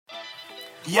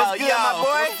What's good, my boy?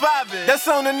 What's poppin'? That's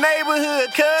on the neighborhood,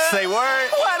 cuz. Say word.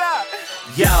 What up?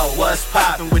 Yo, what's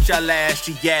poppin' with y'all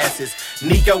ashy asses?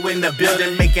 Nico in the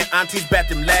building, making aunties bat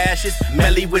them lashes.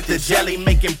 Melly with the jelly,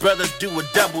 making brothers do a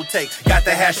double take. Got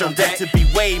the hash on deck to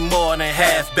be way more than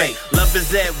half baked. Love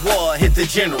is at war, hit the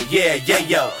general, yeah,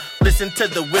 yo. Listen to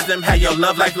the wisdom, how your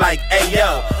love life like,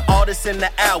 ayo. All this in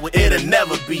the hour, it'll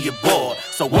never be a bore.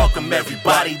 So welcome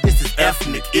everybody, this is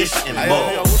Ethnic Ish and more.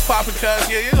 Yo, what's poppin', cuz?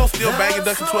 Yeah, you gon' still banging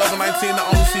Ducky 12 and 19, the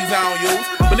only season I don't use.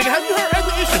 But nigga, have you heard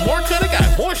Ethnic Ish and more, cuz? They got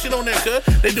more shit on there, cuz.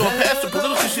 They doing past the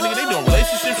political shit, nigga. They doing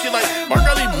relationship shit. Like, Mark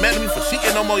Early mad at me for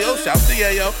cheating no more. Yo, shout to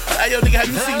yo. Hey, yo, nigga, have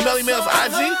you seen Melly Mel's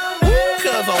IG?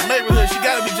 Cuz on neighborhood, she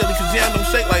gotta be jelly cause Jam don't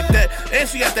shake like that. And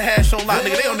she got the hash on lock,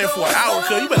 nigga. They on there for an hour,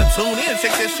 cuz. You better tune in and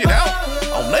check that shit out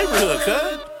on neighborhood,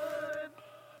 cuz.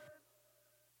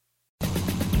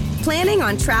 Planning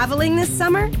on traveling this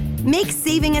summer? Make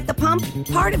saving at the pump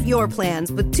part of your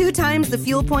plans with 2 times the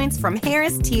fuel points from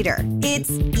Harris Teeter.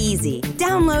 It's easy.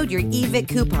 Download your eVic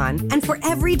coupon, and for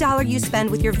every $1 you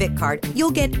spend with your Vic card, you'll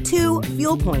get 2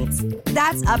 fuel points.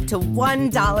 That's up to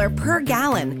 $1 per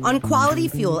gallon on quality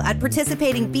fuel at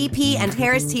participating BP and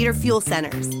Harris Teeter fuel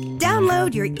centers.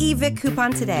 Download your eVic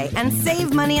coupon today and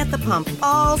save money at the pump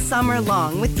all summer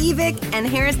long with eVic and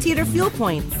Harris Teeter fuel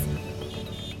points.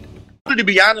 To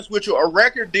be honest with you, a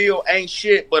record deal ain't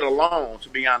shit but a loan, to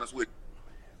be honest with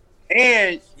you.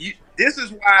 And this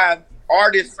is why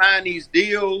artists sign these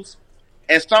deals,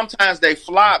 and sometimes they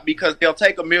flop because they'll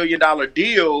take $1 million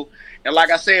deal, and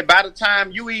like I said, by the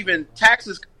time you even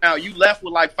taxes come out, you left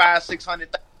with like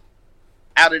 $500,000-$600,000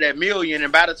 out of that million,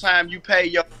 and by the time you pay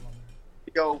you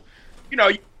know, you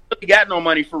really got no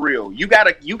money for real. You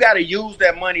gotta use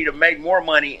that money to make more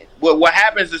money. What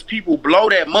happens is people blow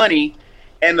that money,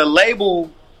 and the label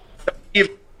don't give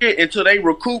shit until they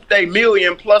recoup their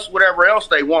million plus whatever else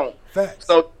they want. Facts.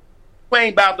 So you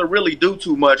ain't about to really do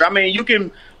too much. I mean, you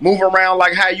can move around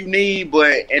like how you need,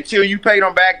 but until you pay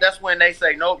them back, that's when they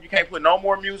say, nope, you can't put no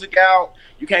more music out.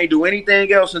 You can't do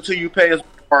anything else until you pay us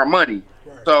our money.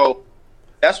 Right. So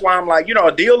that's why I'm like,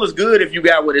 a deal is good if you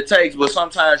got what it takes, but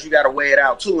sometimes you got to weigh it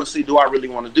out too and see, do I really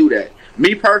want to do that?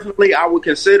 Me personally, I would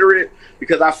consider it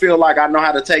because I feel like I know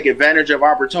how to take advantage of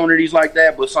opportunities like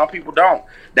that, but some people don't.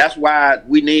 That's why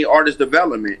we need artist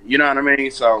development. You know what I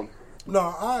mean? So, no,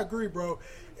 I agree, bro.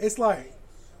 It's like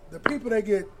the people that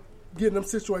get in them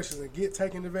situations and get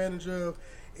taken advantage of,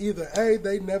 either A,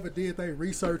 they never did their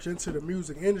research into the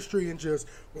music industry and just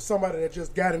was somebody that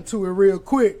just got into it real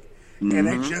quick, and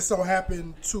they just so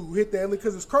happened to hit that.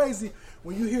 Because it's crazy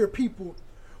when you hear people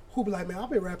who be like, man, I've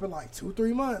been rapping like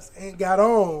 2-3 months and got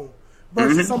on,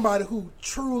 versus somebody who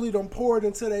truly done poured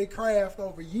into their craft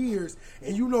over years,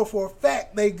 and you know for a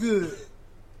fact they good.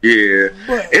 Yeah.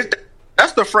 But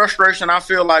that's the frustration I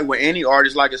feel like with any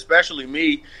artist, like especially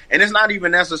me, and it's not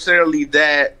even necessarily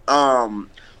that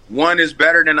one is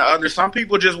better than the other. Some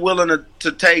people just willing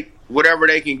to take whatever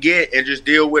they can get and just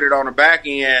deal with it on the back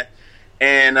end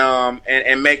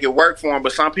and make it work for them.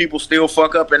 But some people still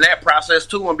fuck up in that process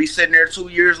too and be sitting there 2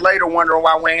 years later wondering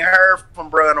why we ain't heard from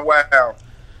bro in a while.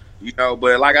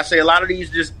 But like I say, a lot of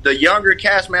these, just the younger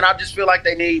cast, man, I just feel like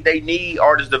they need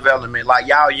artist development. Like,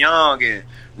 y'all young and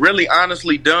really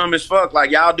honestly dumb as fuck. Like,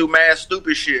 y'all do mad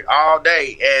stupid shit all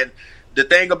day. And the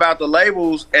thing about the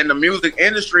labels and the music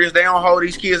industry is they don't hold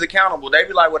these kids accountable. They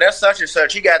be like, well, that's such and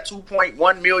such. He got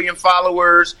 2.1 million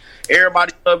followers.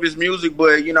 Everybody love his music,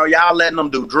 but, y'all letting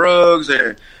them do drugs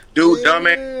and do dumb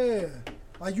ass.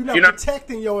 Like, you're not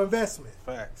protecting your investment.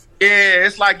 Facts. Yeah,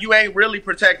 it's like you ain't really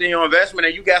protecting your investment,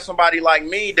 and you got somebody like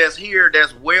me that's here,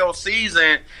 that's well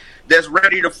seasoned, that's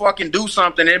ready to fucking do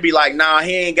something, and be like, nah,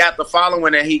 he ain't got the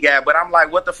following that he got. But I'm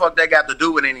like, what the fuck that got to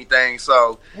do with anything?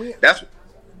 So that's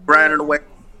grinding away.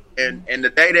 And the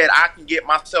day that I can get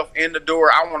myself in the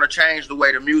door, I want to change the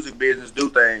way the music business do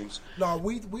things. No,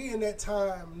 we in that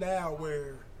time now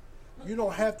where you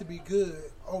don't have to be good.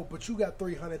 Oh, but you got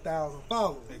 300,000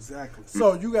 followers. Exactly.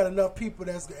 So you got enough people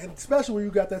and especially when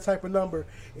you got that type of number,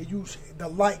 and the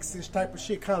likes and type of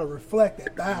shit kind of reflect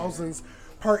that thousands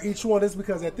per each one. It's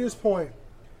because at this point,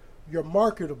 you're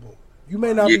marketable. You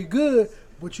may not be good,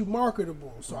 but you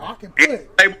marketable. So I can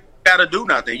put. They got to do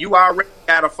nothing. You already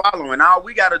got a following. All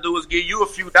we got to do is give you a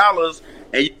few dollars,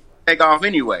 and you take off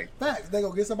anyway. Facts. They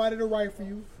gonna get somebody to write for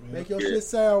you, make your shit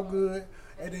sound good.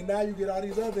 And then now you get all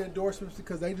these other endorsements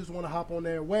because they just want to hop on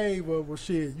that wave of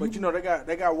shit. But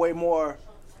they got way more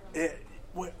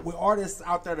with artists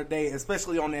out there today,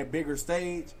 especially on that bigger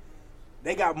stage.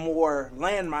 They got more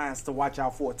landmines to watch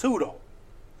out for too, though.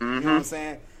 You know what I'm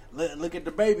saying? Look at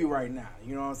the baby right now.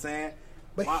 You know what I'm saying?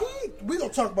 But we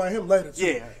gonna talk about him later too.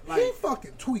 Yeah, he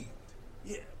fucking tweet.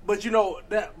 Yeah, But you know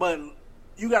that. But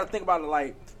you got to think about it.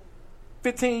 Like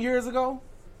 15 years ago,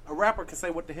 a rapper could say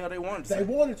what the hell they wanted to say. They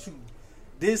wanted to.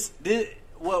 This,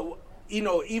 well, you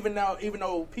know, even now, even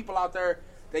though people out there,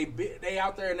 they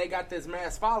out there and they got this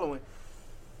mass following,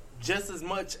 just as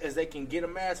much as they can get a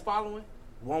mass following,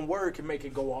 one word can make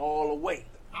it go all the way.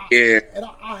 Yeah. And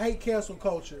I hate cancel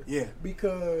culture. Yeah.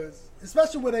 Because,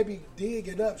 especially when they be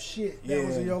digging up shit that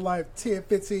was in your life 10,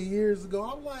 15 years ago,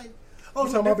 I'm like,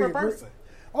 only time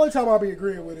I'll be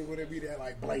agreeing with it would it be that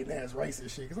like blatant ass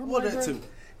racist shit. Cause I'm Well, like, that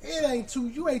bro, too.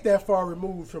 You ain't that far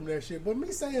removed from that shit. But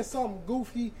me saying something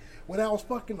goofy when I was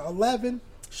fucking 11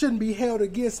 shouldn't be held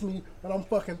against me when I'm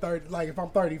fucking 30, like if I'm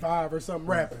 35 or something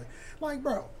rapping. Like,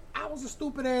 bro, I was a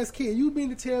stupid ass kid. You mean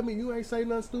to tell me you ain't say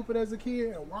nothing stupid as a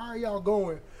kid? And why are y'all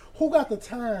going? Who got the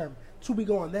time to be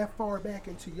going that far back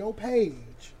into your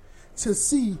page to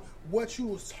see what you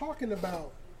was talking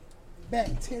about back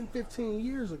 10, 15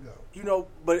 years ago? You know,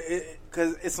 but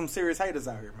because it's some serious haters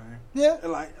out here, man. Yeah.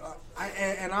 And like,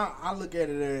 I look at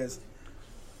it as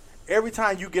every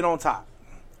time you get on top,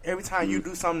 every time you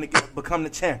do something to become the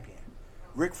champion.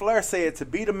 Ric Flair said, "To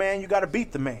be the man, you got to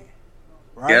beat the man."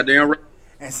 Right? Yeah, damn right.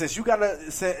 And since you gotta,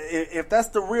 if that's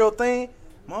the real thing,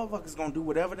 motherfuckers gonna do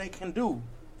whatever they can do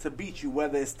to beat you,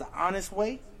 whether it's the honest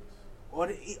way or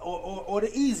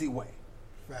the easy way.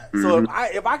 Facts. So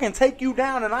if I can take you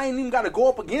down and I ain't even got to go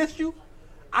up against you,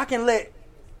 I can let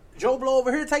Joe Blow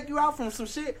over here take you out from some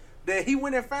shit that he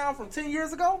went and found from 10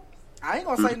 years ago. I ain't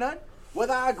gonna say nothing,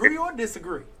 whether I agree or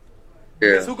disagree. Yeah.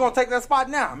 Because who gonna take that spot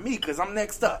now? Me, because I'm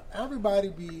next up. Everybody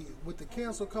be with the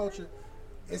cancel culture,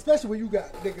 especially when you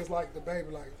got niggas like the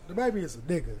baby. Like the baby is a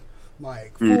nigga,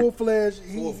 like full fledged.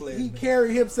 He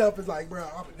carry himself as like, bro,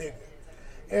 I'm a nigga.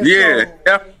 And so,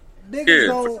 niggas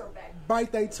don't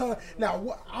bite their tongue.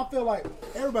 Now, I feel like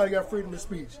everybody got freedom of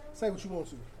speech. Say what you want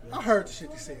to. I heard the shit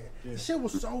you said. The shit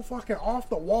was so fucking off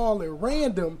the wall and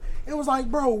random. It was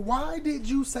like, bro, why did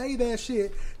you say that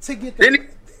shit to get the... Didn't he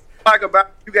talk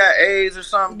about you got AIDS or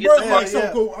something? Get Bro, the fuck so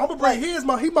cool. I'm gonna bring he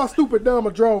my stupid dumb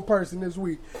or drove person this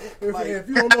week. If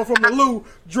you don't know from the Lou,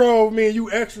 drove me and you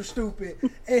extra stupid.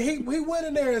 And he went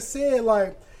in there and said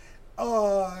like,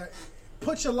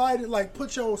 put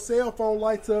your cell phone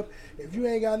lights up. If you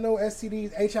ain't got no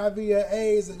STDs, HIV or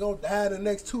AIDS and gonna die in the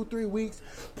next 2-3 weeks,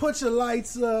 put your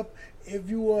lights up. If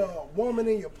you a woman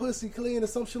and your pussy clean or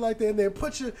some shit like that, and then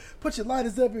put your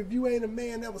lighters up if you ain't a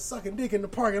man that was sucking dick in the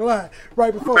parking lot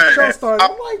right before the show started.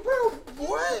 I'm like, bro,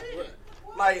 what?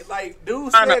 Like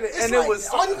dude said it, and like, it was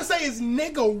all you can say is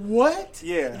nigga what?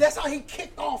 Yeah. That's how he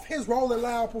kicked off his Rolling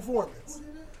Loud performance.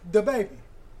 The baby.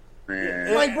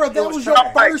 Man. Like, bro, that was your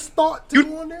first thought to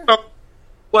go on there?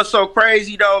 What's so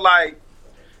crazy though, like,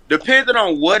 depending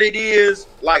on what it is,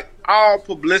 like all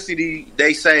publicity,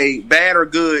 they say bad or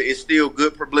good is still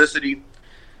good publicity.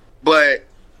 But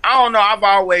I don't know. I've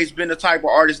always been the type of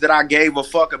artist that I gave a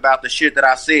fuck about the shit that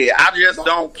I said. I just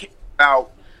don't care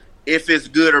about if it's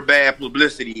good or bad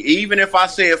publicity. Even if I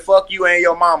said fuck you and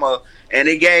your mama and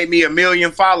it gave me 1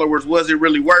 million followers, was it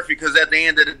really worth it? Because at the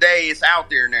end of the day, it's out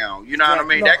there now. You know what I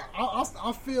mean? No,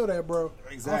 I feel that, bro.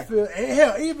 Exactly. And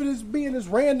hell, even as being as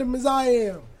random as I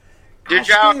am, I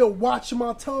still watch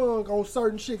my tongue on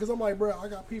certain shit because I'm like, bro, I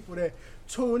got people that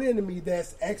tune into me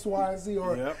that's X, Y, Z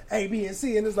or A, B, and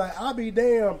C, and it's like, I'll be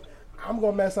damned, I'm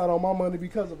gonna mess out on my money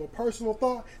because of a personal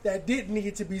thought that didn't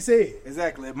need to be said.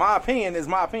 Exactly. My opinion is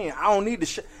my opinion. I don't need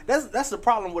to. That's the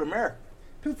problem with America.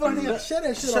 People feel like they gotta share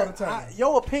that shit all the time.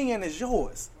 Your opinion is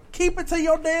yours. Keep it to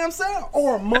your damn self,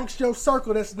 or amongst your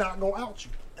circle that's not gonna out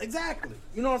you. Exactly.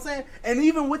 You know what I'm saying? And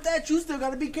even with that, you still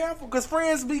got to be careful because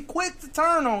friends be quick to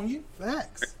turn on you.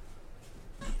 Facts.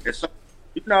 It's,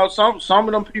 you know, some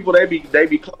of them people they be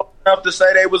close enough to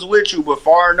say they was with you, but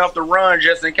far enough to run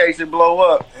just in case it blow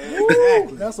up.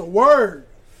 Exactly. That's a word.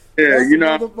 Yeah, that's you a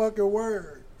know, motherfucking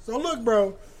word. So look,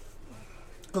 bro,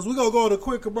 because we gonna go on a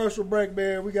quick commercial break,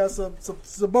 man. We got some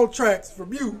more tracks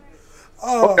from you.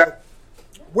 Okay.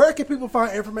 Where can people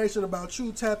find information about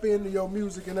you? Tap into your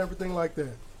music and everything like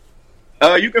that.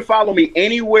 You can follow me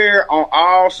anywhere on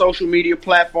all social media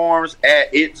platforms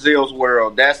at It's Zell's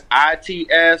World. That's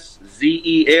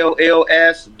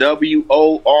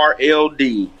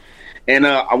ITSZELLSWORLD. And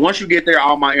once you get there,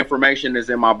 all my information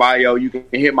is in my bio. You can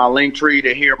hit my link tree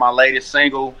to hear my latest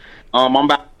single. I'm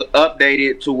about to update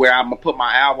it to where I'm gonna put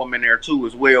my album in there too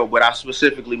as well. But I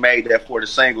specifically made that for the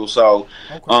single. So,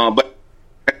 but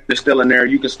it's still in there.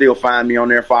 You can still find me on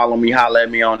there. Follow me. Holla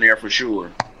at me on there for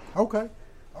sure.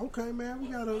 Okay, man. We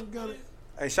gotta.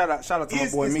 Hey, shout out to my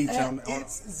boy Meech on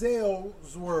It's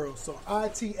Zell's World. So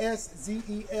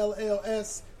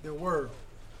ITSZELLS the world.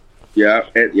 Yeah.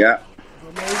 So, man, we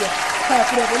gotta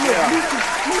clap it up. And look,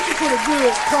 Meech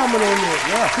good comment on that.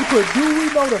 Yeah. He put, do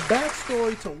we know the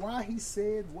backstory to why he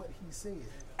said what he said?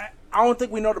 I don't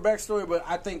think we know the backstory, but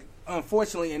I think,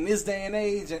 unfortunately, in this day and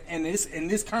age, and in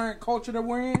this current culture that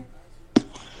we're in,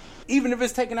 even if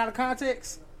it's taken out of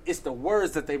context, it's the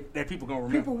words that people gonna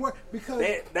remember. Because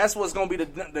that's what's gonna be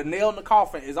the nail in the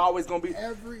coffin. Is always gonna be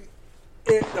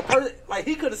like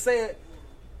he could have said,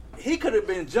 he could have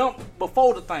been jumped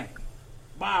before the thing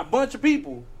by a bunch of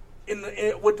people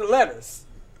with the letters,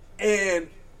 and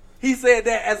he said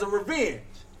that as a revenge.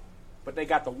 But they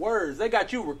got the words. They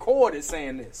got you recorded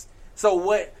saying this. So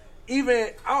what?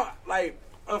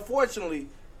 Unfortunately,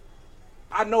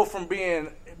 I know from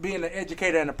being an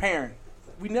educator and a parent,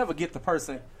 we never get the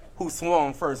person who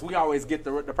swung first. We always get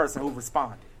the person who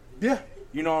responded. Yeah.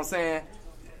 You know what I'm saying?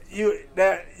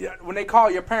 When they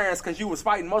call your parents because you was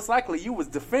fighting, most likely you was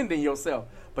defending yourself,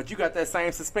 but you got that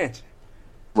same suspension.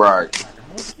 Right.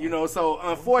 You know, so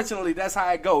unfortunately, that's how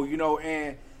it go. You know,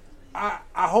 and I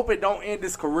hope it don't end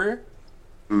his career.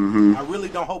 Mm-hmm. I really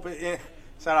don't hope it.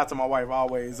 Shout out to my wife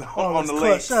always on the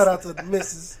link. Shout out to the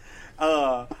missus.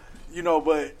 You know,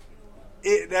 but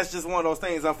that's just one of those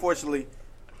things. Unfortunately,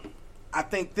 I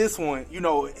think this one, you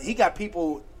know, he got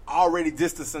people already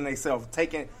distancing themselves,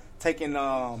 taking. They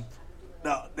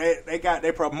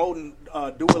promoting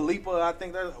Dua Lipa. I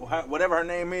think that's whatever her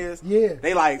name is. Yeah,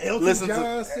 they like Elton listen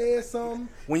John to. Said something.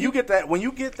 When you get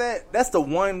that, that's the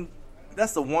one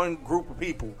group of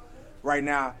people right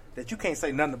now that you can't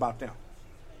say nothing about them.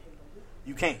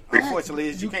 You can't.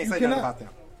 Unfortunately, you can't say nothing about them.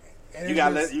 And you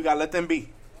gotta let them be.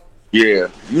 Yeah,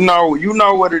 you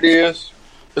know what it is.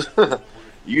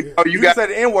 you got say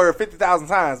the N-word 50,000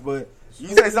 times, but you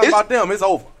say something about them, it's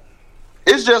over.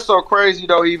 It's just so crazy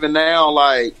though. Even now,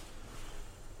 like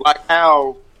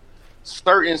how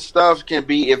certain stuff can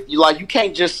be. If you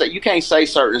can't say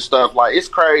certain stuff. Like it's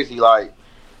crazy. Like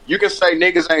you can say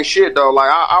niggas ain't shit though. Like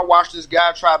I watched this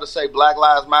guy try to say Black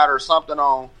Lives Matter or something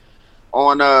on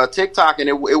TikTok, and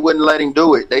it wouldn't let him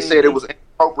do it. They said it was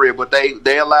inappropriate, but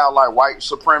they allowed like white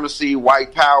supremacy,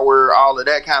 white power, all of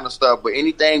that kind of stuff. But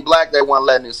anything black, they weren't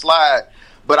letting it slide.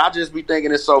 But I just be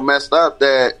thinking it's so messed up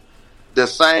that the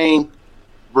same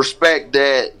respect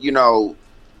that, you know,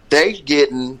 they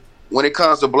getting when it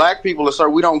comes to black people, sir,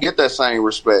 we don't get that same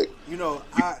respect. You know,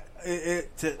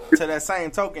 to that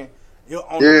same token,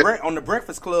 on the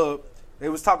Breakfast Club, they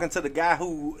was talking to the guy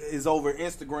who is over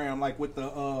Instagram, like with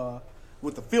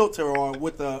the filter or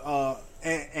with the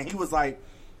and he was like,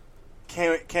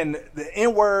 can the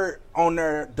N-word on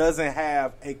there doesn't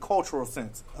have a cultural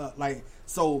sense, like,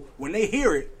 so when they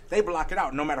hear it, they block it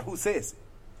out no matter who says it.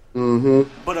 Mm-hmm.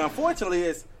 But unfortunately,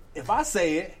 if I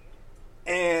say it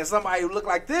and somebody who look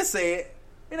like this say it,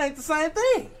 it ain't the same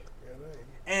thing.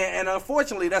 And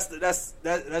unfortunately, that's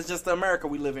just the America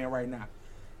we live in right now.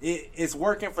 It's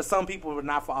working for some people, but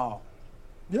not for all.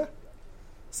 Yeah.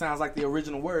 Sounds like the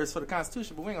original words for the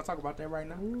Constitution, but we ain't gonna talk about that right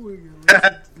now. Ooh, we get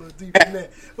a little deep in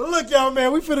that. But look, y'all,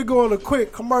 man, we finna go on a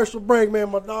quick commercial break,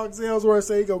 man. My dog Zellsworth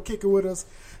said he gonna kick it with us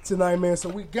tonight, man. So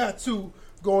we got to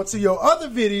go into your other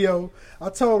video. I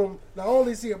told him not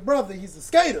only is he a brother, he's a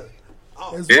skater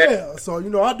as well. So, you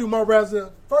know, I do my raps.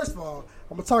 First of all,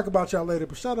 I'm going to talk about y'all later,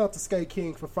 but shout out to Skate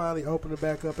King for finally opening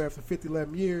back up after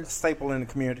 11 years. Staple in the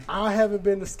community. I haven't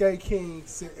been to Skate King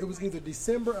since it was either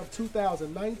December of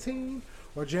 2019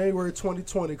 or January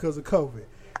 2020 because of COVID.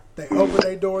 They opened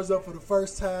their doors up for the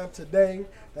first time today.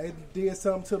 They did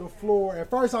something to the floor. At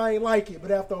first, I ain't like it,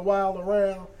 but after a while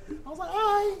around, I was like, all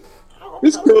right,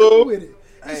 it's cool with it.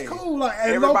 It's cool. Like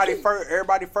everybody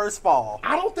first fall.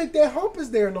 I don't think that hump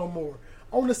is there no more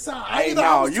on the side.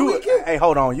 Hey,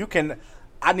 hold on.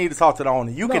 I need to talk to the owner.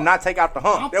 You cannot take out the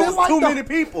hump. There was like too many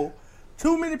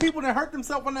people that hurt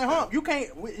themselves on that hump. You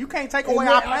can't take away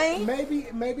our pain.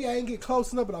 Maybe I ain't get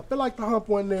close enough, but I feel like the hump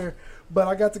wasn't there. But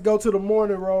I got to go to the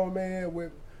morning roll, man.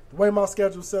 With the way my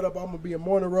schedule's set up, I'm gonna be a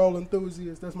morning roll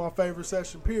enthusiast. That's my favorite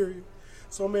session, period.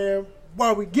 So, man,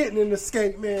 while we getting in the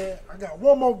skate, man, I got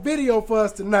one more video for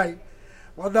us tonight.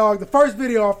 My dog, the first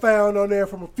video I found on there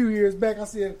from a few years back, I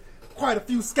see quite a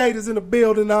few skaters in the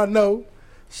building I know.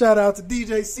 Shout out to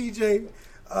DJ CJ.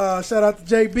 Shout out to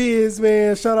J Biz,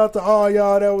 man. Shout out to all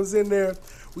y'all that was in there.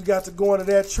 We got to go into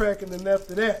that track, and then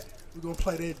after that, we're going to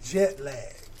play that Jet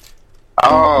Lag.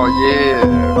 Oh,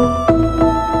 yeah.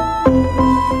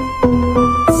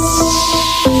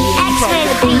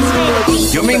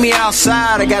 You meet me me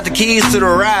outside, I got the keys to the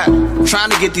ride.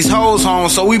 Trying to get these hoes home,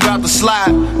 so we bout to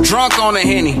slide. Drunk on the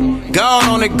Henny, gone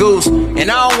on the goose. And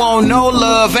I don't want no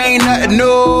love, ain't nothing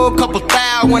new. Couple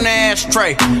thou in the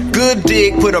ashtray. Good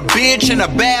dick, put a bitch in a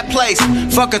bad place.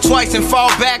 Fuck her twice and fall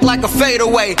back like a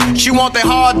fadeaway. She want that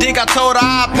hard dick, I told her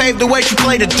I'll pave the way. She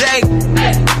play today.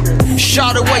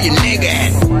 Shawty, where your nigga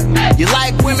at? You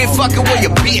like women, fucking where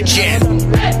your bitch at?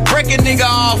 Break a nigga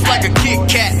off like a Kit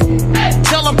Kat.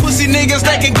 Tell them pussy niggas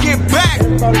they can get back.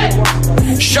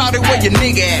 Shawty, where your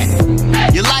nigga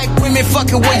at? You like women,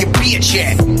 fucking where your bitch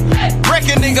at? Break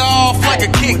a nigga off like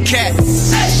a Kit Kat.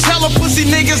 Tell them pussy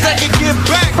niggas they can get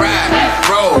back. Ride,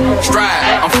 roll,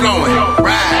 stride, I'm flowing.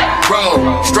 Ride,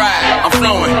 roll, stride, I'm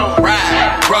flowing.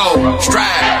 Ride, roll,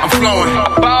 stride, I'm flowing.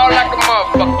 Ball like a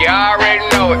motherfucker, you already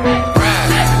know it.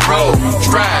 Ride, roll,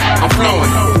 stride, I'm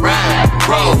flowing. Ride,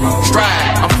 roll,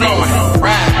 stride, I'm flowing.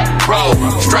 Ride, roll,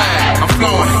 stride, I'm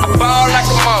flowing. Ball like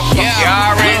a motherfucker, you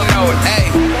already know it.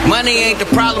 Hey, money ain't the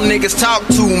problem, niggas talk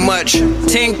too much.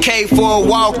 10K for a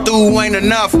walkthrough ain't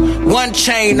enough. One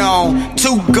chain on,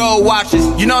 2 gold watches.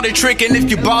 You know they tricking if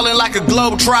you ballin' like a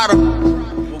globetrotter.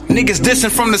 Niggas dissing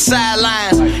from the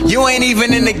sidelines. You ain't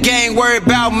even in the game, worried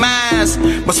about mines.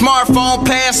 My smartphone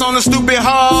pass on the stupid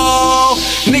hoe.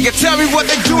 Nigga, tell me what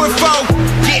they do it for.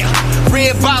 Yeah,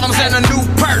 red bottoms and a new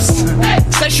purse.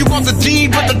 Say she want the D,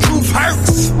 but the truth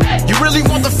hurts. You really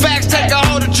want the facts, take her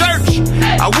hoe to church.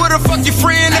 I would've fucked your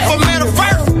friend if I met her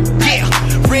first. Yeah,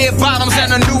 red bottoms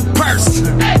and a new purse.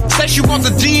 Say she want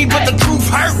the D, but the truth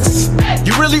hurts.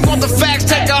 You really want the facts,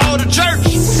 take her hoe to church.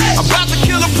 About to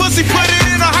kill a pussy, put it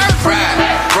in a hearse.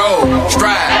 Ride, roll,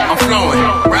 stride, I'm flowing.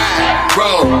 Ride,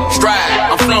 roll, stride,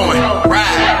 I'm flowing.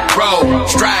 Ride, roll,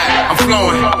 stride, I'm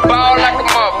flowing. Ball like a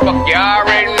motherfucker, you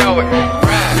already know it.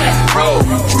 Ride, roll,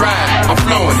 stride, I'm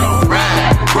flowing.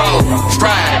 Ride, roll,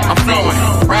 stride, I'm flowing.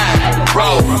 Ride,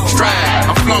 roll, stride,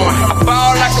 I'm flowing.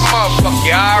 Ball like a motherfucker,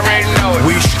 you already know it.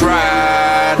 We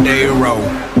stride, they roll,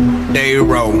 they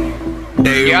roll,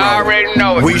 they roll. You already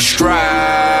know it. We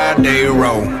stride, they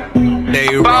roll.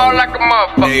 Ball like a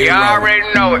motherfucker, you already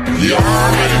know it. You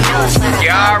already know it. You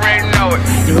already know it.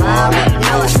 You already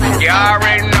know it. You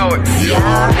already know it. You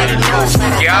already know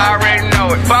it. You already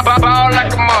know it. Ball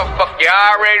like a motherfucker, you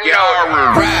already know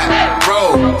it. Ride,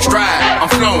 roll, stride, I'm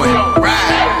flowing.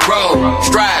 Ride, roll,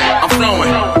 stride, I'm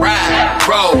flowing. Ride,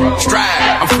 roll,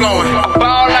 stride, I'm flowing.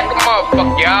 Ball like a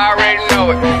motherfucker, you already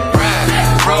know it.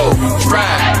 Ride, roll,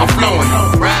 stride, I'm flowing.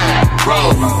 Ride,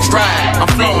 roll, stride, I'm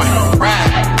flowing.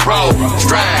 Ride, roll,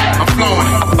 stride, I'm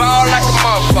flowing. Ball like a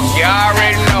motherfucker, you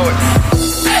already know it.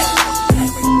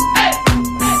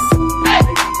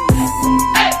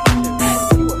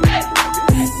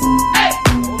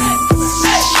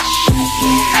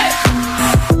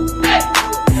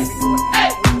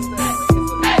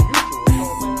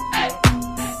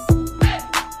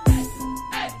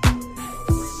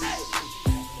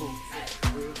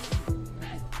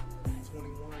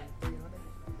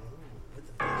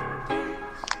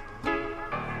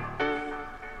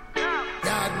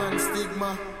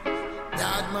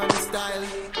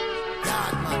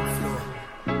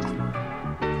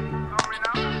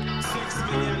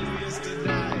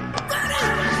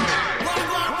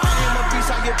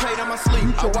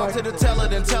 I walk to the teller,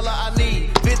 then tell her I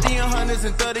need 50 and 100s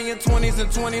and 30 and 20s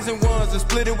and 20s and 1s and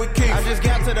split it with Keith. I just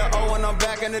got to the O and I'm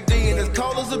back in the D and as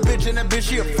cold as a bitch and that bitch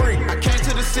she a freak. I came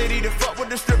to the city to fuck with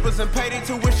the strippers and pay their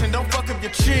tuition, don't fuck up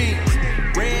your cheese.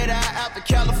 Red eye out to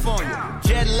California,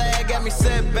 jet lag got me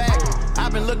set back.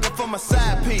 I've been looking for my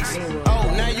side piece.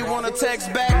 Oh, now you wanna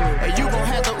text back? And you gon'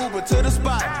 have to Uber to the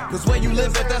spot, cause where you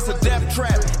live at, that's a death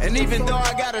trap. And even though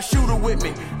I got a shooter with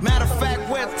me, matter of fact,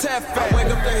 where Tef at? I wake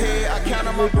up the head, I count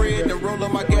on my bread, then roll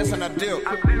up my gas and I dip.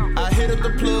 I hit up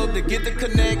the plug to get the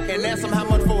connect and ask them how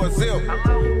much for a zip.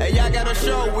 Hey, y'all got a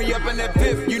show, we up in that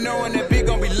fifth, you know, and that big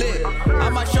gon' be lit. I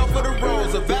might show for the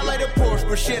rolls, a valet the Porsche,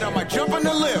 but shit, I might jump in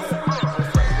the lift.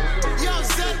 Yo,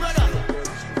 said brother,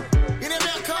 you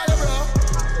never call it, bro.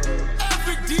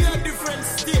 Every day a different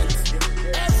state.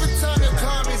 Every time you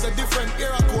call me is a different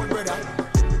era code, brother.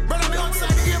 Brother, me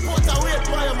outside the airport, I wait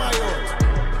for my own.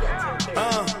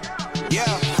 Yeah,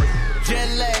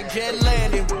 jet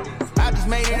landing. I just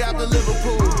made it out to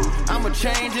Liverpool. I'm a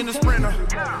change in the Sprinter.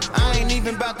 I ain't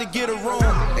even about to get a room.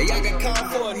 Hey, I got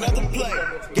called for another play.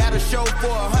 Got a show for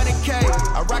 100K.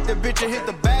 I rock the bitch and hit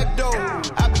the back door.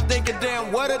 I been thinking,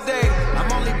 damn, what a day. I'm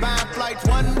only buying flights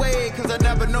one way, cause I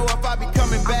never know if I be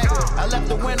coming back. I left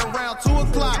the win around 2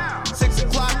 o'clock. 6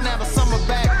 o'clock, now the summer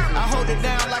back. I hold it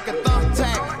down like a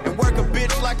thumbtack and work a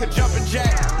bitch like a jumping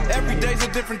jack. Every day's a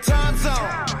different time zone.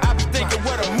 I be thinking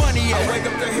where the money at. I wake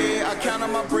up the head, I count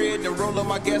on my bread, then roll up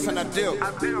my gas and I dip.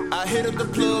 I hit up the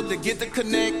plug to get the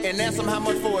connect and ask them how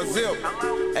much for a zip.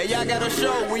 Hey, y'all got a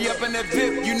show, we up in that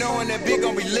VIP, you know, and that big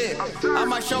gon' be lit. I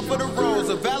might show for the rolls,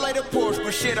 a valet the Porsche,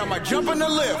 but shit, I might jump in the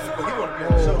lift.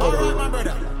 Alright, my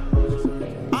brother.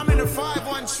 I'm in the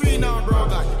 513 now, bro.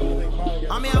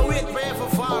 I'm here wait for you for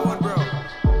forward, bro.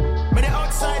 But the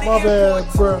outside My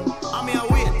bad, bro. I'm here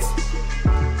wait.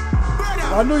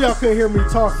 I knew y'all couldn't hear me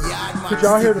talking. Could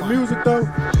y'all hear the music though?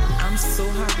 I'm so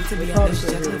happy to be on this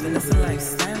jet living this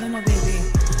lifestyle, my baby.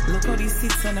 Look how these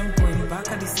seats and I'm going back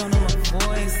at the sound of my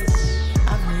voice.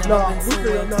 I've never been so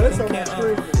well taken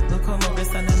care of. Look how my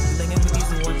wrist and I'm blinging with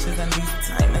these watches and these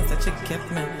timings that you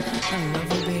kept me. I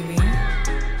love you, baby.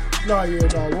 No,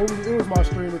 it was my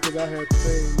stream because I had to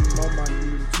say my mic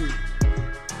muted too.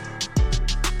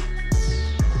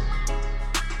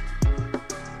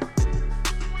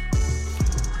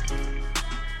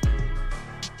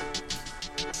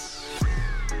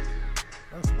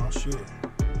 That's my shit.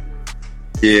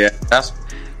 Yeah,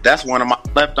 that's one of my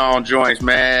left-on joints,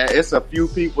 man. It's a few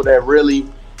people that really.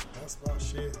 That's my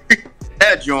shit.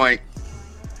 That joint.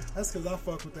 That's because I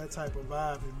fuck with that type of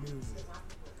vibe in music.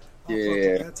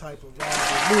 Yeah. That type of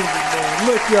vibe in music, man.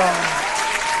 Look, y'all.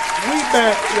 We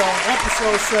back, y'all.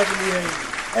 Episode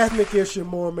 78. Ethnic Issue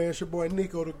More, man. It's your boy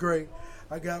Nico the Great.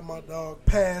 I got my dog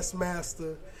Past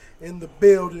Master in the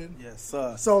building. Yes,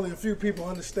 sir. It's only a few people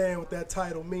understand what that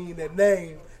title mean. That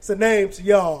name. It's a name to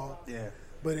y'all. Yeah.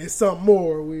 But it's something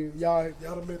more. Y'all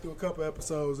done been through a couple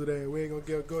episodes of that. We ain't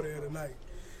gonna go there tonight.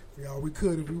 Y'all, we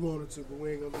could if we wanted to, but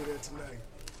we ain't gonna do that tonight.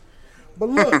 But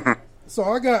look, so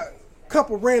I got a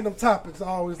couple random topics I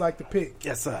always like to pick.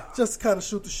 Yes, sir. Just to kind of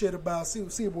shoot the shit about,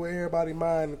 see where everybody's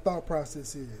mind and thought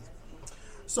process is.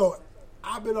 So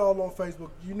I've been all on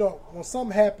Facebook. You know, when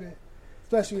something happen,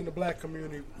 especially in the black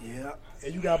community,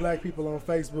 and you got black people on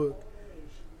Facebook,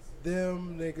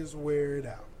 them niggas wear it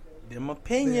out. Them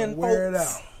opinion wear it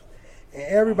folks. out. And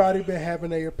everybody been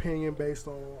having their opinion based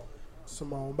on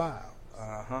Simone Biles.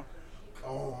 Uh-huh. I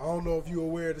don't know if you're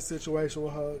aware of the situation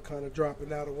with her kind of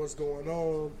dropping out of what's going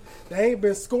on. They ain't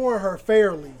been scoring her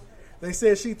fairly. They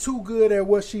said she too good at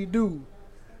what she do.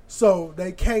 So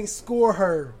they can't score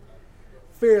her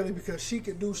fairly because she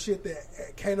can do shit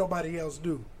that can't nobody else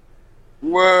do.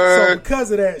 What? So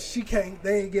because of that,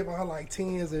 they ain't giving her like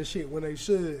 10s and shit when they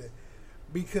should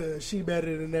because she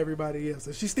better than everybody else.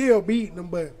 And she still beating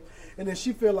them, and then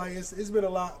she feel like it's been a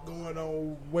lot going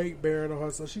on, weight bearing on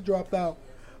her, so she dropped out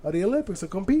of the Olympics of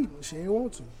competing. She ain't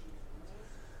want to.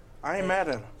 I ain't mad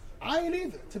at her. I ain't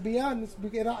either, to be honest.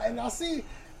 Because I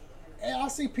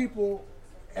see people,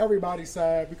 everybody's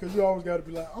side, because you always got to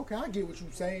be like, okay, I get what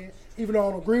you're saying, even though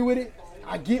I don't agree with it.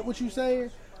 I get what you're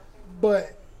saying,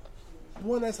 but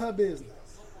that's her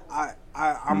business.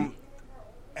 I'm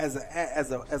as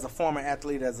a former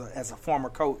athlete, as a former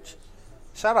coach.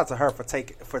 Shout out to her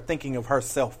for thinking of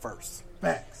herself first.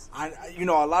 Facts. A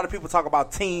lot of people talk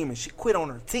about team and she quit on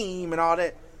her team and all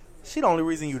that. She the only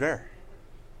reason you there.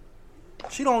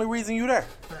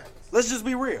 Facts. Let's just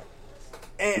be real.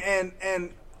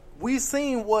 And we've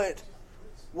seen what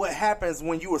happens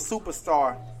when you a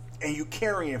superstar and you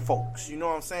carrying folks. You know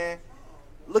what I'm saying?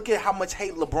 Look at how much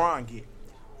hate LeBron get.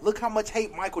 Look how much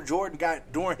hate Michael Jordan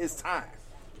got during his time.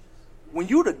 When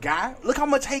you the guy, look how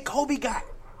much hate Kobe got.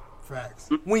 Facts.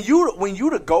 When you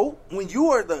the GOAT, when you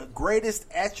are the greatest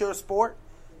at your sport,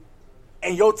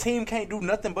 and your team can't do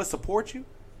nothing but support you,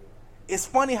 it's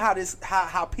funny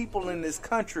how people in this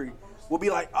country will be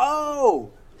like,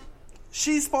 "Oh,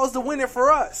 she's supposed to win it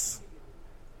for us,"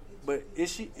 but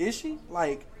is she?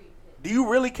 Like, do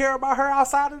you really care about her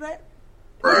outside of that?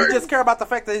 Or you just care about the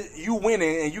fact that you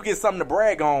winning and you get something to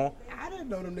brag on? I didn't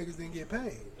know them niggas didn't get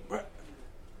paid.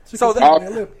 So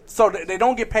they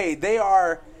don't get paid. They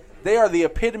are the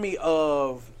epitome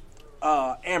of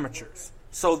amateurs.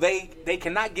 So they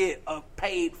cannot get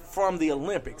paid from the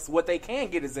Olympics. What they can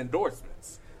get is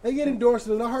endorsements. They get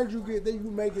endorsements. I heard you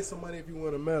may get some money if you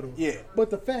win a medal. Yeah. But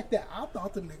the fact that I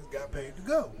thought them niggas got paid to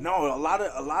go. No, a lot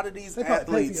of these they athletes.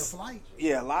 pay for your flight.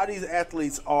 Yeah, a lot of these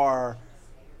athletes are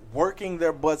working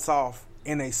their butts off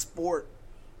in a sport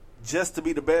just to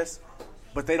be the best,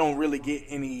 but they don't really get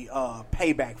any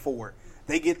payback for it.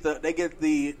 They get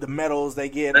the medals, they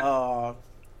get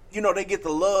they get the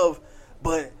love,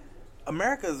 but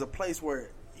America is a place where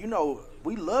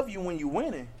we love you when you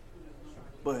winning,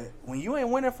 but when you ain't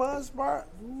winning for us, bro,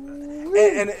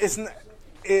 and it's not,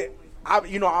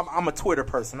 I'm a Twitter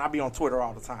person. I be on Twitter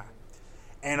all the time,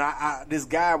 and this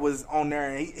guy was on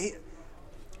there, and he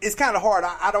it's kind of hard.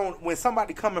 I don't when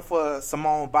somebody coming for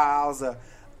Simone Biles,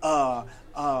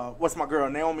 What's my girl,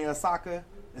 Naomi Osaka?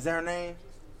 Is that her name?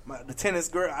 The tennis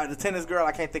girl.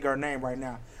 I can't think of her name right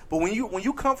now. But when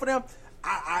you come for them,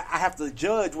 I have to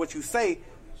judge what you say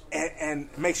and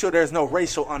make sure there's no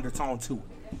racial undertone to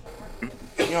it.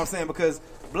 You know what I'm saying? Because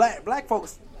black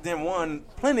folks then won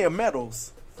plenty of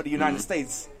medals for the United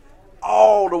States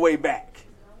all the way back.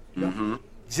 Mm-hmm.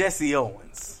 Jesse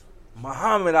Owens,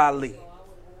 Muhammad Ali.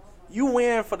 You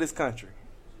win for this country.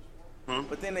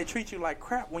 But then they treat you like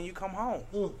crap when you come home.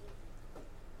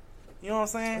 You know what I'm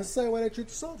saying? It's the same way they treat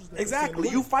the soldiers. Exactly.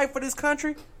 You fight for this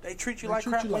country, they treat you like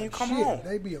crap when you come home.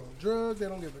 They be on drugs. They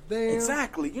don't give a damn.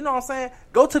 Exactly. You know what I'm saying?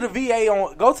 Go to the VA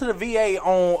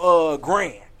on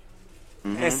Grand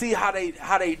and see how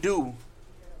they do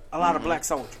a lot of black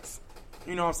soldiers.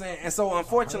 You know what I'm saying? And so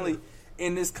unfortunately,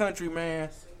 in this country, man,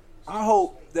 I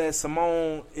hope that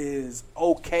Simone is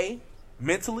okay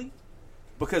mentally,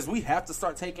 because we have to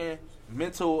start taking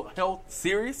mental health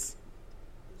serious,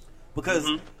 because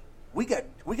we got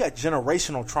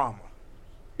generational trauma.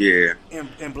 Yeah.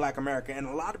 In Black America, and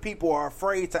a lot of people are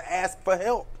afraid to ask for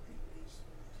help.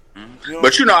 You know?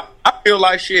 But I feel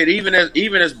like shit. Even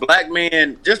as black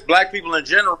men, just black people in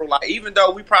general, like even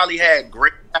though we probably had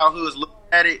great childhoods, looking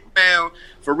at it, man,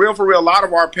 for real, a lot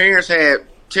of our parents had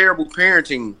terrible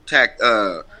parenting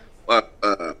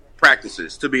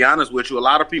practices. To be honest with you, a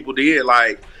lot of people did.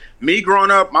 Like me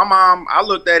growing up, my mom, I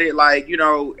looked at it like,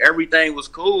 everything was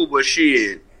cool, but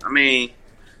shit, I mean,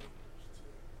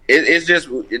 it's just,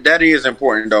 that is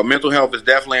important though. Mental health is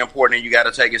definitely important, and you got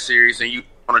to take it serious, and you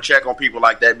want to check on people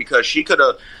like that, because she could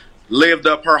have lived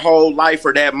up her whole life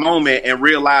for that moment and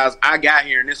realized, I got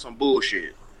here and it's some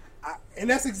bullshit. And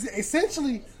that's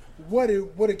essentially what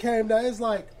it came down. It's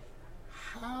like,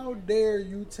 how dare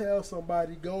you tell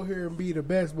somebody go here and be the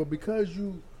best, but because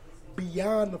you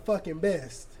beyond the fucking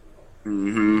best,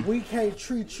 we can't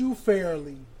treat you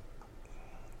fairly.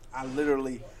 I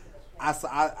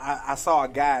saw a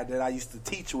guy that I used to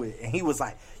teach with, and he was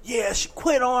like, "Yeah, she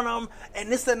quit on him,"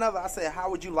 and this and another. I said,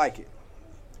 "How would you like it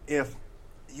if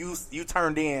you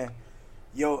turned in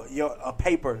a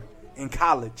paper in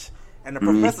college, and the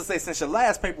professor said, since your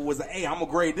last paper was an A, I'm gonna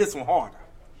grade this one harder."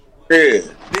 Yeah.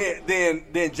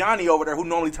 Then Johnny over there, who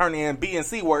normally turned in B and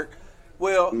C work,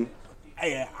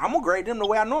 hey, I'm gonna grade them the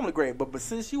way I normally grade, but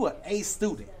since you an A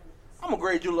student, I'm gonna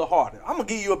grade you a little harder. I'm gonna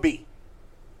give you a B.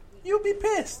 You'll be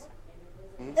pissed.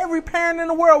 Every parent in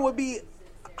the world would be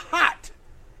hot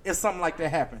if something like that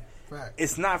happened. Right.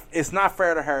 It's not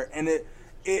fair to her, and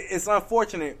it's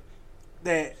unfortunate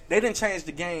that they didn't change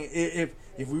the game.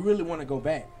 If we really want to go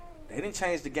back, they didn't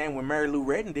change the game when Mary Lou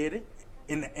Retton did it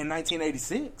in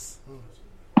 1986.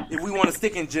 If we want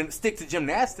to stick to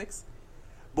gymnastics,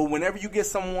 but whenever you get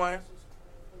someone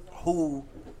who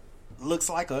looks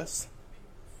like us,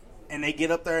 and they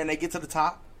get up there and they get to the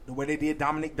top, the way they did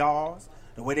Dominique Dawes,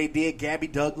 the way they did Gabby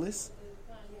Douglas,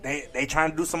 they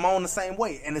trying to do Simone the same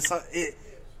way, and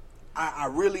I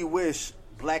really wish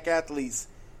black athletes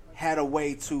had a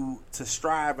way to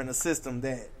strive in a system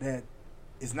that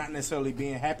is not necessarily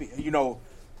being happy,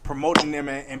 promoting them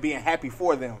and being happy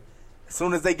for them. As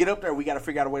soon as they get up there, we got to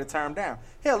figure out a way to turn them down.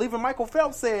 Hell, even Michael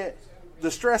Phelps said the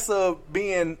stress of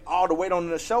being all the weight on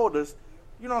the shoulders,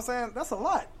 you know what I'm saying? That's a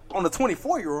lot on the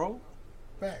 24-year-old.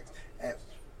 Facts.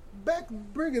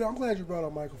 I'm glad you brought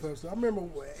up Michael Phelps. I remember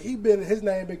his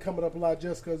name been coming up a lot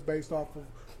just because based off of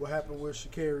what happened with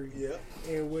Sha'Carri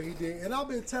and what he did. And I've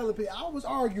been telling people, I was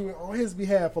arguing on his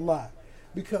behalf a lot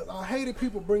because I hated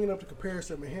people bringing up the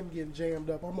comparison with him getting jammed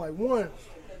up. I'm like, one,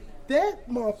 that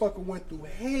motherfucker went through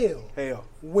hell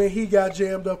when he got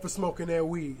jammed up for smoking that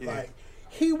weed. Yeah. Like,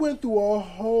 he went through a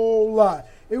whole lot.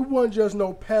 It wasn't just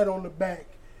no pat on the back.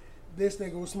 This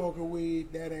nigga was smoking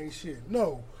weed, that ain't shit.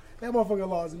 No. That motherfucker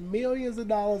lost millions of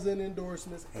dollars in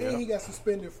endorsements, and he got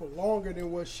suspended for longer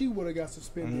than what she would have got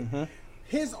suspended.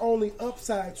 His only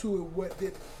upside to it, what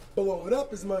did blow it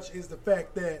up as much, is the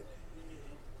fact that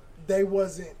they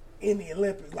wasn't in the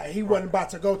Olympics. Like, he wasn't about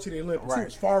to go to the Olympics. He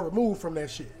was far removed from that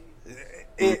shit.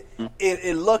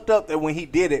 It looked up that when he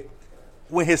did it,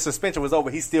 when his suspension was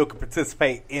over, he still could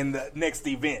participate in the next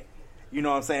event. You know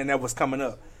what I'm saying? That was coming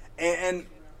up. And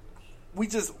we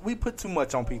put too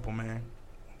much on people, man.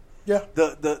 Yeah.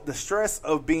 The stress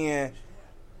of being,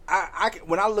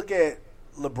 when I look at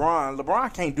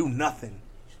LeBron can't do nothing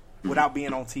without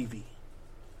being on TV.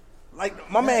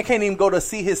 Like, my man can't even go to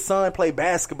see his son play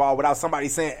basketball without somebody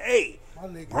saying, "Hey,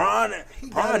 Bron,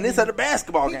 this at a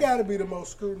basketball game." He got to be the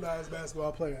most scrutinized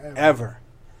basketball player ever.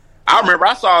 I remember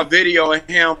I saw a video of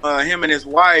him and his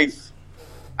wife.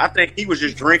 I think he was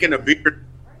just drinking a beer,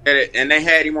 and they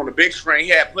had him on the big screen.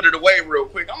 He had put it away real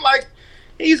quick. I'm like,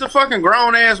 He's a fucking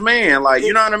grown ass man. Like,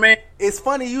 you know what I mean? It's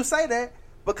funny you say that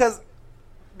because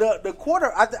the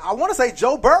quarter, I want to say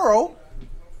Joe Burrow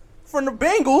from the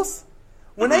Bengals,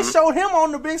 when they showed him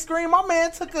on the big screen, my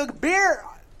man took a beer,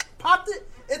 popped it,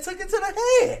 and took it to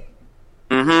the head.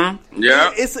 Mm-hmm.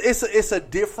 Yeah. It's a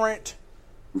different.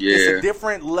 Yeah. It's a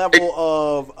different level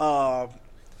of.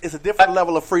 It's a different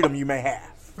level of freedom you may have.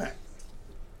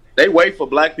 They wait for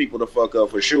black people to fuck up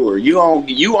for sure. You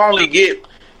only get.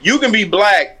 You can be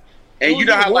black, and you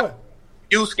know how like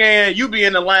you scan. You be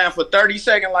in the line for 30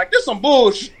 seconds. Like this some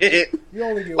bullshit. You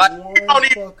only get like, one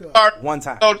fuck up. One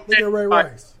time. Look at Ray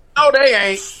Rice. No, they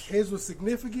ain't. His was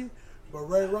significant, but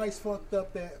Ray Rice fucked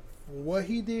up that for what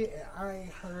he did, and I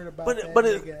ain't heard about that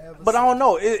nigga ever But I since. don't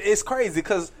know. It's crazy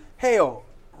because hell,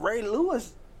 Ray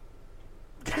Lewis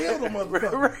killed him.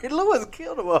 Ray Lewis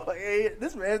killed him.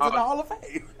 This man's in the Hall of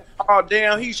Fame. Oh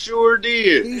damn, he sure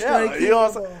did. Yeah, you know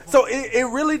what I'm saying? So it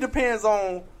really depends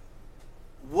on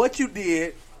what you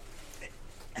did,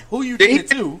 who you did it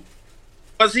to.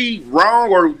 Was he wrong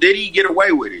or did he get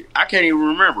away with it? I can't even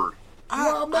remember.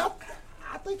 I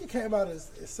think it came out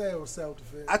as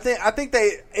self-defense. I think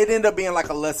it ended up being like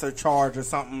a lesser charge or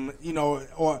something, you know,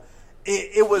 or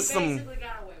it was some.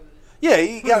 Yeah,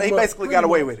 he basically got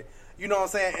away with it. You know what I'm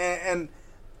saying? And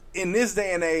in this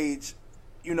day and age,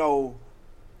 you know,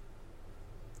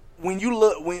 when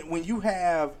you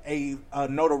have a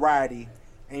notoriety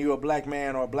and you're a black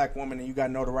man or a black woman and you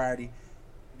got notoriety,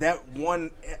 that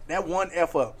one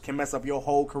F up can mess up your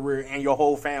whole career and your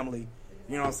whole family.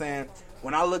 You know what I'm saying?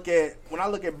 When I look at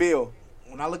Bill,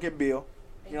 you know what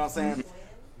I'm saying?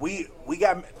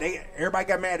 Everybody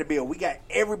got mad at Bill.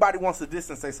 Everybody wants to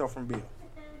distance themselves from Bill.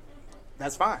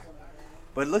 That's fine.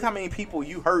 But look how many people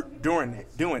you hurt doing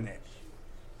that.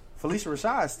 Felicia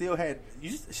Rashad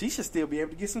she should still be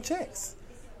able to get some checks.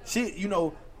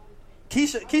 Keisha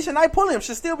Knight Pulliam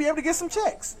should still be able to get some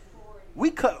checks. We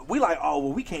like, oh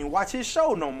well, we can't watch his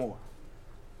show no more.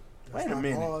 Wait a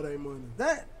minute. All they money.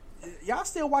 Y'all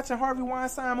still watching Harvey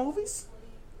Weinstein movies?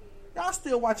 Y'all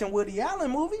still watching Woody Allen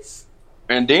movies?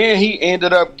 And then he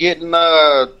ended up getting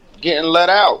let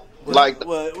out. We ain't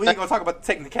gonna talk about the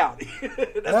technicality.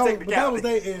 That was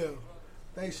their L.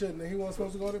 They shouldn't. He wasn't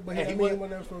supposed to go there, but he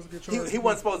wasn't supposed to get charged. He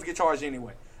wasn't supposed to get charged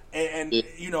anyway. And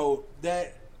you know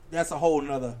that's a whole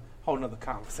nother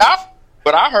conversation.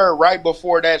 But I heard right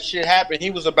before that shit happened, he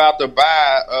was about to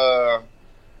buy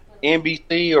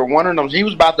NBC or one of them. He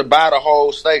was about to buy the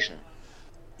whole station.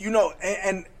 You know,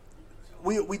 and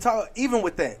we talk even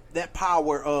with that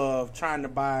power of trying to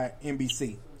buy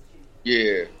NBC.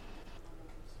 Yeah.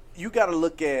 You got to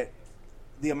look at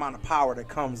the amount of power that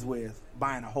comes with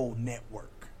buying a whole network.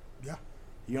 Yeah.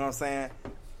 You know what I'm saying?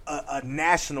 A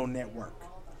national network.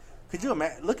 Could you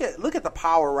imagine? Look at the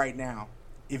power right now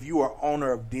if you are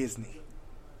owner of Disney.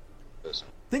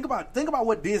 Think about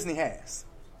what Disney has.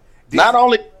 Not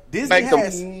only Disney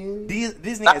has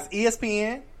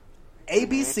ESPN,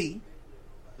 ABC.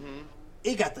 Mm-hmm.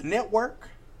 It got the network,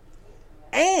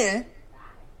 and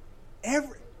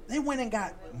they went and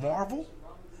got Marvel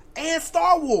and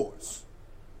Star Wars.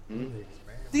 Mm-hmm.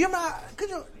 Do you mind?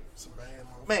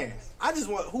 Man, I just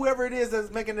want whoever it is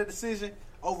that's making the decision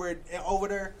over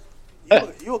there.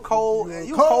 You a cold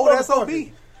SOB.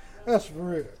 That's for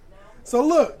real. So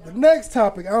look, the next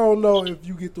topic. I don't know if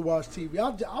you get to watch TV.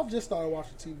 I've just started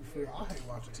watching TV for. I hate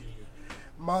watching TV.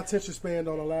 My attention span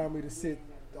don't allow me to sit.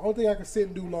 The only thing I can sit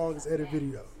and do long is edit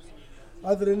videos.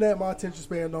 Other than that, my attention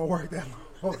span don't work that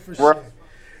long for shit.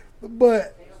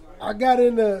 But I got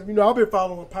into, I've been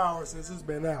following Power since it's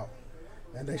been out,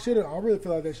 and they should have. I really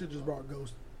feel like they should just brought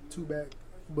Ghost 2 back.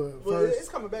 But first, it's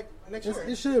coming back next year.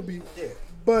 It should be. Yeah.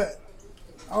 But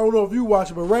I don't know if you watch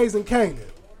it, but Raising Kanan.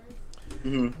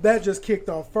 Mm-hmm. That just kicked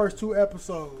off first 2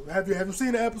 episodes. Have you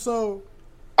seen the episode?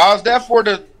 Is that for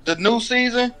the new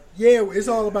season? Yeah, it's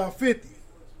all about 50.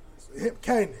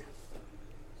 Kanan.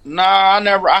 Nah,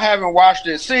 I haven't watched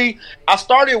it. See, I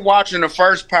started watching the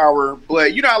first Power,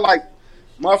 but like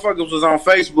motherfuckers was on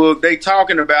Facebook, they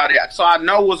talking about it, so I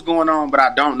know what's going on, but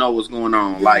I don't know what's going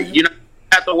on. Yeah. Like,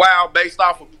 after a while, based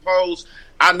off of posts,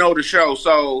 I know the show,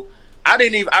 so I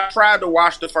tried to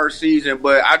watch the first season,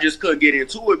 but I just couldn't get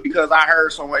into it because I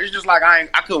heard so much. It's just like I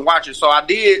couldn't watch it. So I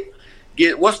did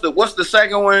get what's the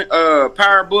second one?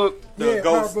 Power Book.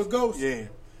 Power Book Ghost.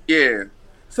 Yeah.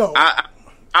 So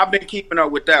I've been keeping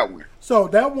up with that one. So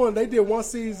that one they did one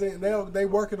season. And they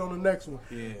working on the next one.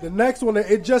 Yeah. The next one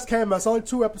it just came out. It's only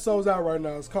 2 episodes out right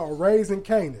now. It's called Raising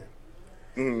Kanan.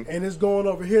 Mm-hmm. And it's going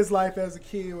over his life as a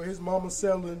kid with his mama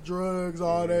selling drugs,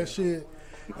 all that shit.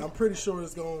 I'm pretty sure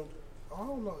it's going. I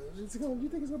don't know. You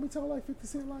think it's gonna be told like 50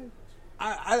 Cent life?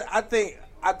 I think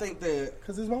I think that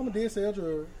because his mama did sell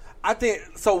drugs. I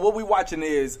think so. What we watching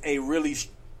is a really,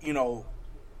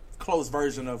 close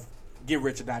version of Get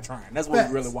Rich or Die Trying. That's what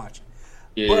we're really watching.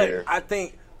 Yeah. But I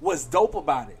think what's dope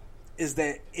about it is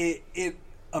that it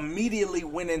immediately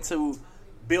went into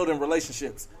building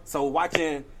relationships. So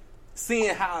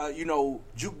seeing how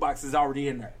Jukebox is already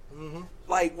in there. Mm-hmm.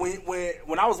 Like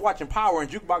when I was watching Power and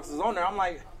Jukebox was on there, I'm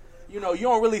like, you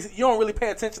don't really pay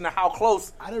attention to how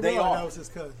close I didn't they realize are. that was his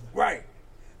cousin. Right.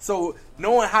 So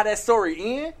knowing how that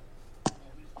story ends,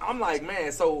 I'm like,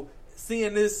 man. So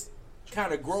seeing this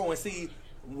kind of grow and see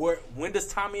when does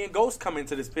Tommy and Ghost come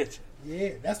into this picture? Yeah,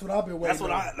 that's what I've been waiting. That's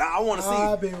what I want to see.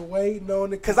 I've been waiting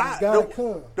on it because it's gotta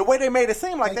come. The way they made it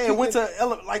seem like they went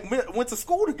to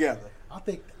school together. I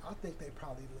think they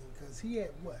probably linked because he had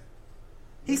what?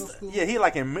 He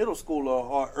like in middle school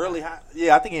or early high.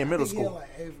 Yeah, I think he in middle school.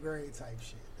 He had like 8th grade type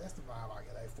shit. That's the vibe I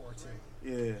get at 14.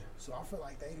 Yeah. So I feel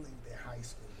like they linked in high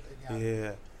school.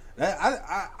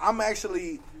 I'm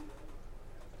actually,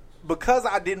 because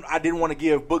I didn't want to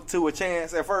give Book 2 a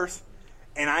chance at first,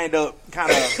 and I ended up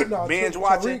kind of binge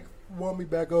watching. Tariq won me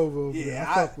back over. Yeah,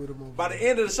 I fuck with him. By the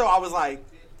end of the show, I was like,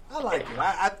 I like it.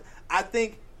 I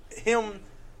think him.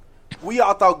 We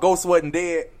all thought Ghost wasn't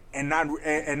dead, and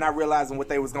not realizing what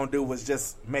they was gonna do was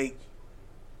just make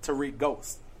Tariq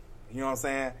Ghost. You know what I'm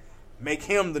saying? Make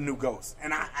him the new Ghost,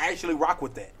 and I actually rock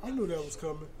with that. I knew that was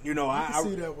coming. I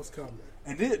see that was coming.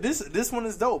 And this one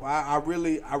is dope. I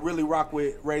really rock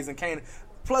with Raising Kanan.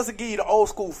 Plus, it give you the old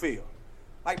school feel.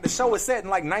 Like the show is set in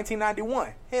like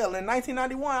 1991. Hell, in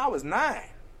 1991, I was 9.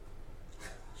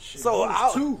 Shit, so I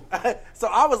was 2. So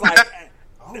I was like,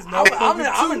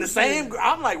 I'm in the same.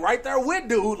 I'm like right there with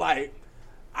dude. Like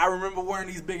I remember wearing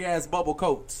these big ass bubble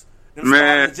coats, them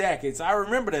starter jackets. I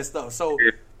remember that stuff. So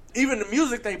even the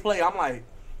music they play, I'm like,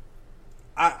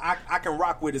 I can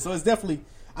rock with it. So it's definitely.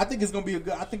 I think it's gonna be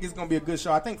a good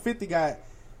show. I think 50 got,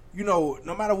 no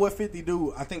matter what 50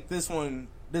 do, I think this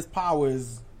Power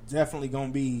is definitely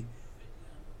gonna be,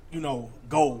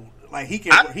 gold. Like he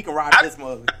can ride this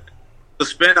mug. The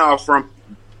spinoff from,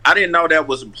 I didn't know that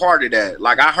was a part of that.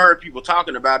 Like I heard people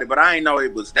talking about it, but I didn't know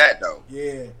it was that though.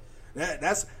 Yeah,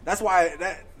 that's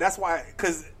why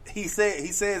because he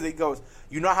says he goes,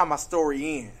 how my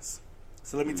story ends.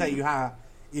 So let me tell you how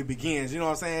it begins. You know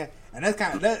what I'm saying? And that's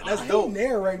that's dope. He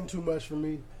narrating too much for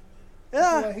me.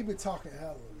 Yeah, like he been talking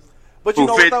hella. But you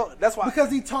know what though? That's why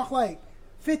because he talk like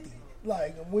 50.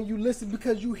 Like when you listen,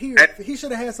 because you hear, he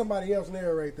should have had somebody else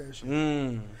narrate that shit.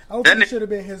 I don't think it should have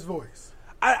been his voice.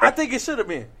 I think it should have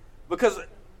been because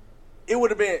it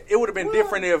would have been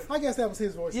different if. I guess that was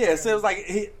his voice. Yeah, so it was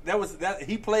like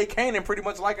he played Kanan pretty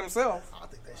much like himself. I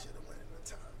think that should have went in the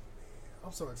time. Man.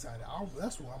 I'm so excited.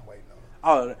 That's what I'm waiting on.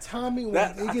 Oh, Tommy,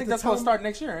 I think that's supposed to start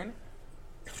next year, ain't it?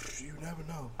 You never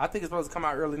know. I think it's supposed to come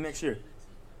out early next year.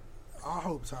 I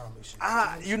hope Tommy shit.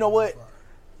 You know what?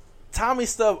 Tommy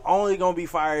stuff only gonna be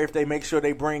fire if they make sure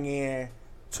they bring in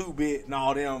 2-Bit and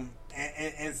all them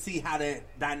and see how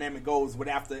that dynamic goes with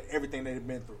after everything they've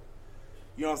been through.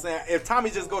 You know what I'm saying? If Tommy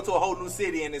just go to a whole new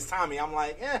city and it's Tommy, I'm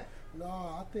like, No,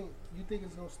 I think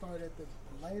it's gonna start at the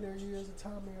later years of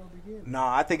Tommy or beginning. No,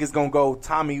 I think it's gonna go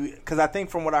Tommy because I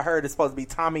think from what I heard it's supposed to be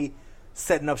Tommy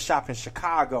setting up shop in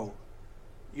Chicago.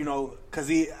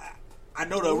 Because I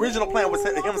know the original plan was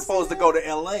him supposed to go to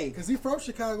L.A. because he from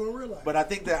Chicago in real life. But I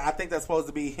think that's supposed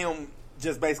to be him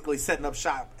just basically setting up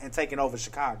shop and taking over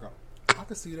Chicago. I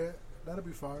can see that. That'll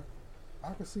be fire.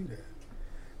 I can see that.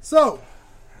 So,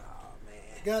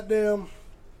 goddamn,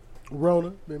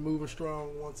 Rona been moving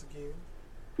strong once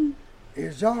again.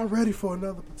 Is y'all ready for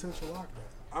another potential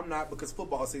lockdown? I'm not, because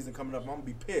football season coming up. I'm gonna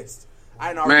be pissed.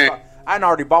 I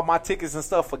already bought my tickets and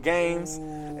stuff for games,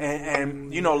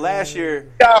 and last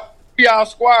year. Who y'all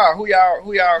squad? Who y'all?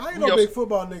 I ain't no big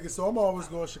football nigga, so I'm always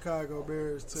going Chicago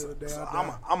Bears to the day I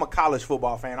die. I'm a college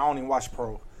football fan. I don't even watch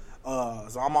pro,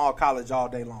 so I'm all college all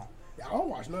day long. Yeah, I don't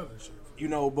watch none of that shit.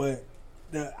 But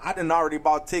I done already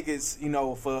bought tickets,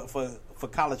 for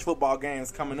college football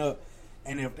games coming up,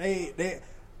 and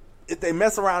if they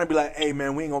mess around and be like, hey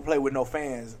man, we ain't gonna play with no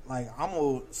fans, like I'm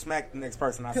gonna smack the next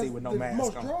person I see with no mask on. The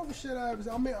most drama shit I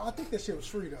think that shit was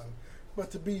free though.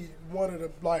 But to be one of the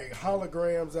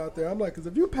holograms out there, I'm like, because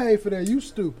if you pay for that, you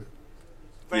stupid.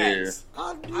 Facts.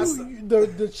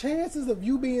 The chances of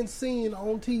you being seen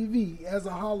on TV as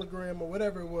a hologram or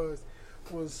whatever it was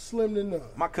slim to none.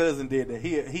 My cousin did that.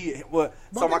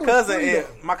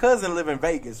 My cousin live in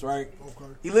Vegas, right? Okay.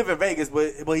 He live in Vegas,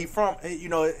 but he from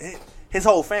his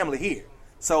whole family here,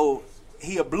 so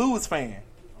he a Blues fan,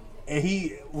 and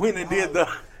he went and did the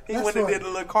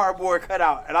little cardboard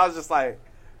cutout, and I was just like.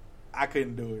 I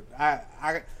couldn't do it.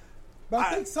 But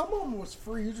I think some of them was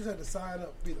free. You just had to sign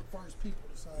up, be the first people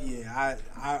to sign up. Yeah,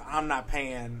 I'm not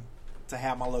paying to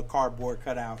have my little cardboard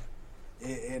cut out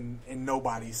in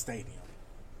nobody's stadium.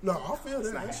 No, I feel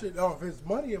that shit. Oh, if it's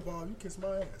money involved, you kiss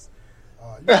my ass.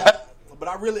 But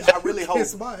I really hope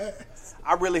kiss my ass.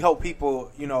 I really hope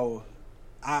people, you know,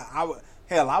 I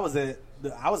was at the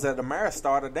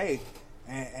Ameristar today,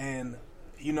 and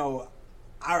you know,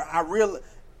 I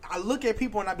look at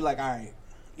people and I be like, all right,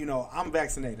 you know, I'm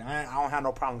vaccinated. I don't have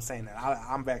no problem saying that.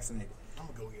 I'm vaccinated. I'm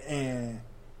gonna go get it. And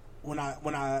when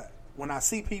I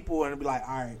see people and be like,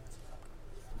 all right,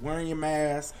 wearing your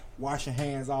mask, wash your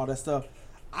hands, all that stuff.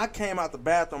 I came out the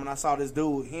bathroom and I saw this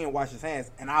dude. He didn't wash his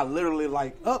hands, and I literally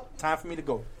like, time for me to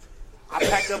go. I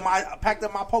packed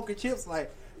up my poker chips.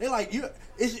 Like they're like,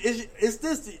 is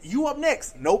this you up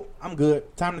next? Nope, I'm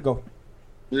good. Time to go.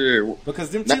 Yeah, because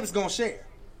them chips gonna share.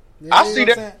 Yeah, I see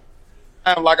that.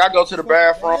 Like I go to the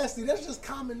bathroom. Nasty. That's just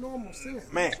common normal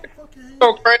sense. Man,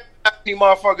 so crazy. These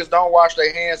motherfuckers don't wash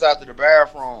their hands after the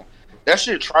bathroom. That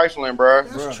shit trifling, bro.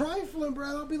 That's trifling, bro.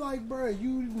 I'll be like, bro,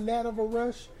 you that of a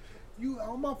rush. You, a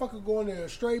motherfucker going there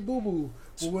straight boo-boo,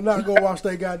 but will not go wash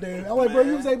their goddamn. I'm like, bro,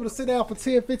 you was able to sit down for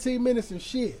 10, 15 minutes and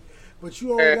shit, but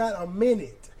you only got a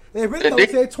minute. They really don't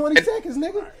say 20 seconds,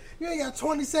 nigga. You ain't got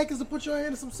 20 seconds to put your hand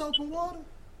in some soap and water.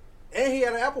 And he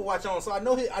had an Apple Watch on, so I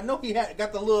know he had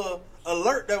got the little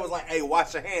alert that was like, "Hey,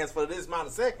 wash your hands for this amount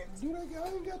of seconds." Dude, I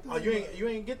ain't got that. Oh, you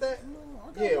ain't get that? No,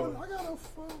 I got a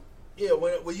phone. Yeah,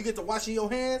 when you get to washing your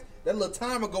hands, that little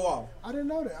timer go off. I didn't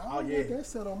know that. I don't get that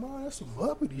set on mine. That's some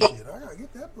uppity shit. I gotta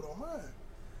get that put on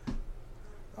mine.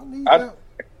 I need that.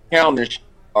 Count this shit,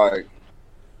 like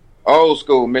old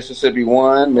school Mississippi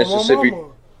 1, Mississippi.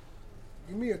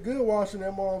 Give me a good washing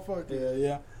that motherfucker.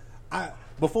 Yeah.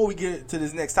 Before we get to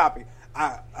this next topic,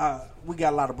 we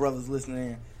got a lot of brothers listening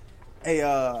in. Hey,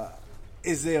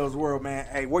 it's Zell's World, man.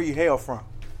 Hey, where you hail from?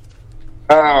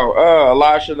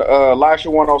 Elisha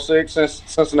 106,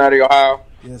 Cincinnati, Ohio.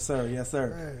 Yes, sir. Yes,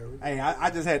 sir. Hey, I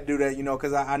just had to do that, you know,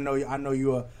 because I know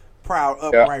you're a proud,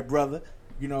 upright brother.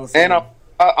 You know, so. And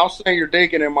I'm senior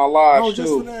deacon in my lodge, I was just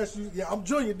too. gonna ask you. Yeah, I'm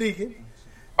junior deacon.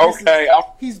 Okay,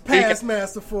 he's past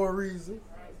master for a reason.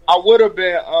 I would have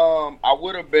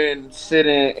been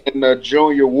sitting in the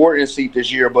junior warden seat this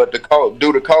year, but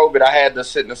due to COVID, I had to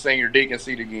sit in the senior deacon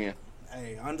seat again.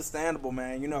 Hey, understandable,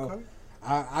 man. You know, okay.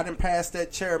 I didn't pass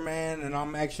that chair, man, and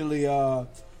I'm actually I'm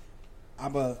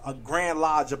a Grand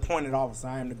Lodge appointed officer.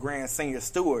 I am the Grand Senior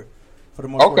Steward for the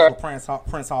Most Worshipful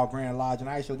Prince Hall Grand Lodge, and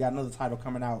I actually got another title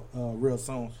coming out real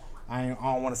soon. I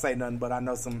don't want to say nothing, but I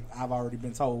know I've already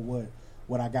been told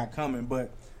what I got coming, but.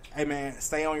 Hey man,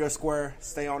 stay on your square,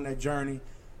 stay on that journey,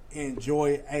 enjoy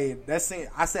it. Hey,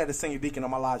 I sat as senior deacon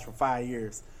on my lodge for 5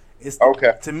 years.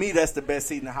 To me, that's the best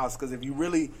seat in the house because if you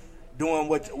really doing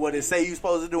what it say you're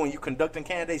supposed to do and you conducting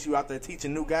candidates, you out there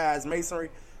teaching new guys masonry,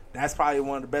 that's probably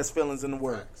one of the best feelings in the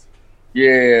world.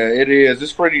 Yeah, it is.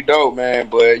 It's pretty dope, man.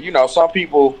 But you know, some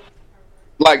people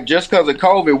like just because of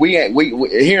COVID, we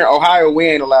here in Ohio we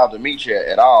ain't allowed to meet yet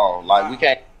at all. Like we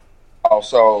can't.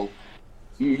 Also.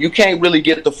 You can't really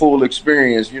get the full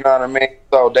experience, you know what I mean?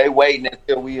 So they waiting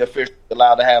until we officially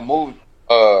allowed to have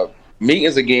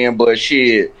meetings again. But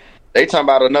shit, they talking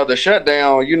about another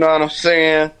shutdown. You know what I'm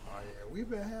saying? Oh yeah, we've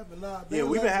been having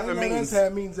we've been having meetings.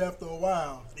 Had meetings after a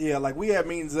while. Yeah, like we had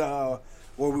meetings where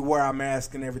we wear our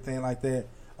mask and everything like that.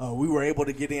 We were able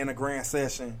to get in a grand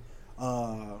session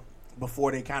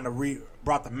before they kind of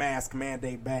brought the mask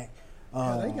mandate back.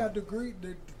 They got degree.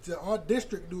 Our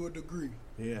district do a degree.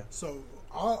 Yeah. So.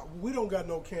 We don't got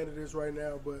no candidates right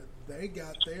now, but they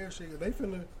got their shit. They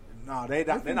finna. No, they're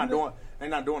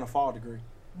not doing a fall degree.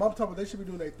 But I'm talking about they should be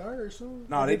doing their third soon.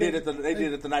 No, they did it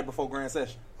the night before grand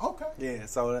session. Okay. Yeah,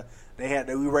 so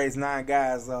we raised 9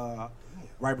 guys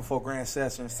right before grand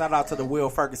session. Shout out to the Will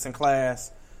Ferguson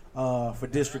class for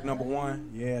district number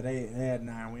 1. Yeah, they had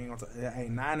 9. We ain't gonna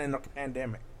 9 in the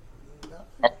pandemic.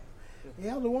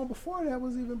 Yeah, the one before that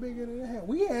was even bigger than that.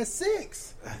 We had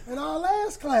 6 in our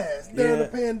last class during the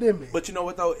pandemic. But you know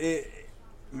what though?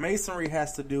 Masonry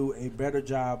has to do a better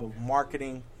job of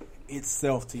marketing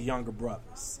itself to younger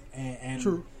brothers. And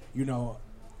True. You know,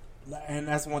 and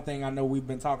that's one thing I know we've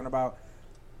been talking about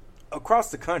across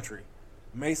the country.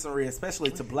 Masonry, especially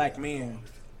to black men,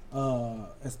 we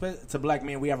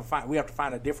have to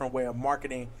find a different way of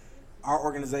marketing our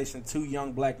organization to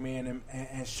young black men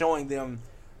and showing them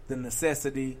the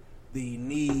necessity, the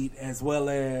need, as well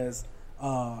as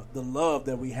the love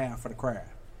that we have for the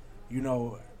craft. You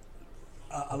know,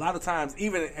 a lot of times,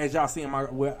 even as y'all see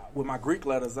with my Greek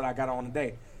letters that I got on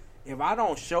today, if I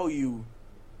don't show you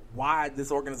why this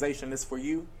organization is for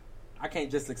you, I can't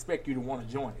just expect you to want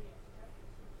to join it.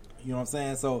 You know what I'm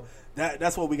saying? So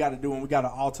that's what we got to do, and we got to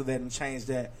alter that and change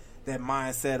that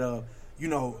mindset of, you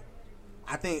know,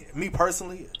 I think, me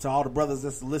personally, to all the brothers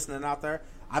that's listening out there,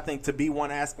 I think to be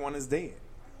one, ask one is dead.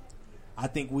 I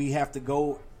think we have to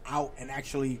go out and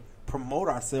actually promote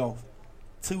ourselves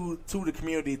to the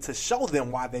community to show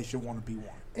them why they should want to be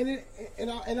one.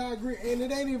 And I agree. And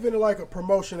it ain't even like a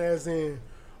promotion as in,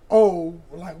 oh,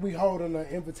 like we holding an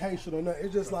invitation or nothing.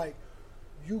 It's just like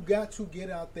you got to get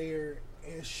out there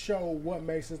and show what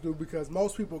Masons do, because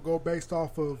most people go based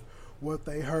off of what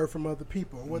they heard from other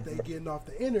people, what they getting off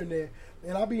the internet.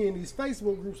 And I be in these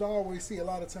Facebook groups, I always see a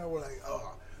lot of time where like,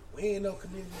 oh, we ain't no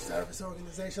community service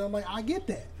organization. I'm like, I get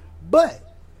that.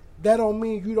 But that don't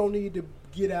mean you don't need to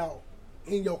get out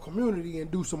in your community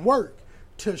and do some work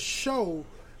to show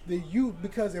the youth,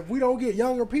 because if we don't get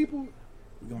younger people,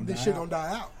 this shit gonna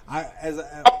die out.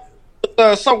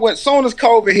 As soon as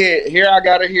COVID hit, here I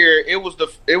gotta hear it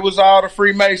was all the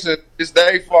Freemasons. It's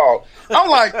their fault. I'm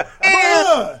like,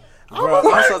 man,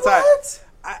 I'm so tired.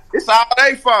 It's all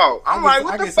their fault.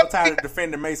 I get so tired of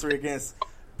defending Masonry against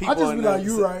people. I just be like,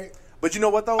 you right. But you know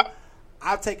what though?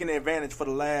 I've taken advantage for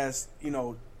the last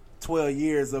 12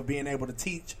 years of being able to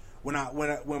teach. When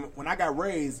I got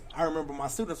raised, I remember my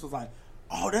students was like,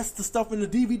 oh, that's the stuff in the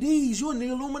DVDs. You're in the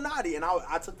Illuminati. And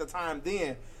I took the time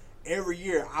then. Every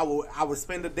year, I would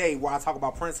spend a day where I talk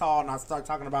about Prince Hall, and I start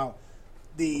talking about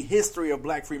the history of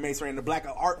Black Freemasonry and the Black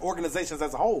art organizations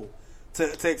as a whole,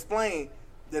 to explain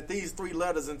that these 3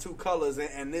 letters and 2 colors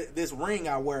and this ring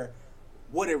I wear,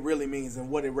 what it really means and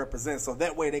what it represents. So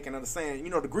that way they can understand.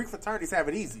 The Greek fraternities have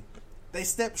it easy. They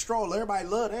step stroll. Everybody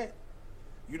love that.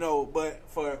 But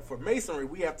for Masonry,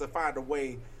 we have to find a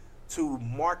way to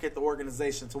market the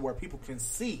organization to where people can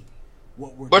see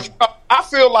what we're doing. But I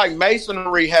feel like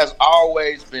Masonry has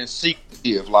always been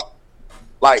secretive.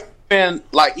 Like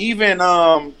even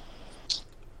out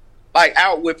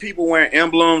with people wearing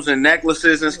emblems and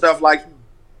necklaces and stuff, like,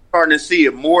 starting to see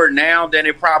it more now than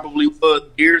it probably was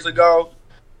years ago.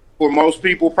 For most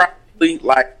people, probably,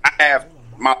 like, I have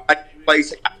my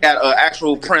place, I got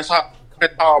actual Prince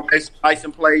Hall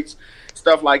license plates,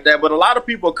 stuff like that. But a lot of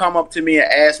people come up to me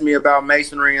and ask me about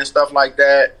Masonry and stuff like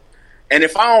that. And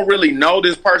if I don't really know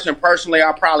this person personally,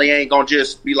 I probably ain't gonna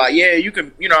just be like, yeah, you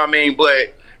can, you know what I mean?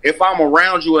 But if I'm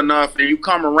around you enough and you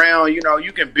come around,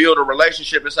 you can build a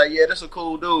relationship and say, yeah, this is a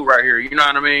cool dude right here. You know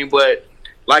what I mean? But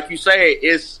like you say,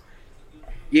 it's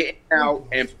getting out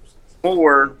and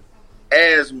more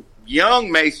as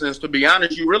young Masons, to be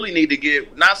honest. You really need to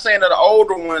get, not saying that the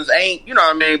older ones ain't, you know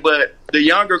what I mean, but the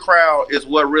younger crowd is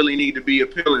what really need to be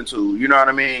appealing to, you know what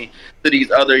I mean, to these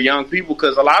other young people,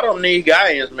 because a lot of them need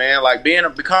guidance, man. Like,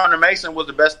 becoming a Mason was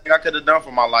the best thing I could have done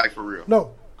for my life, for real.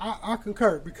 No, I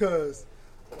concur, because,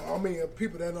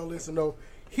 people that don't listen know,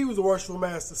 he was a worshipful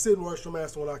master, sitting worshipful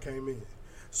master when I came in.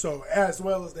 So, as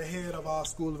well as the head of our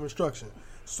school of instruction.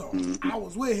 So, I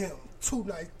was with him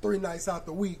 3 nights out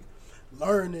the week,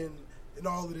 learning and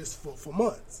all of this for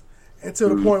months. And to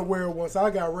the point where once I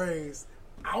got raised,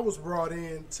 I was brought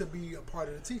in to be a part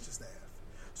of the teaching staff.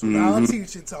 So now I'm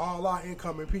teaching to all our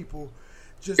incoming people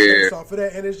just based off of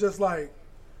that. And it's just like,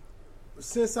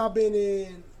 since I've been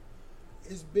in,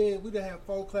 we done had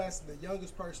 4 classes. The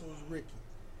youngest person was Ricky.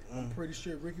 I'm pretty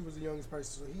sure Ricky was the youngest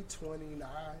person. So he's 29.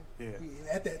 Yeah.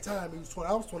 At that time, he was 20.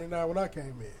 I was 29 when I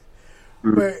came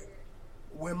in. But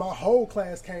when my whole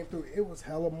class came through, it was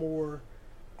hella more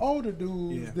older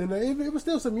dudes than it was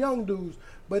still some young dudes.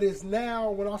 But it's now,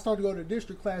 when I start to go to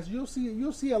district class, you'll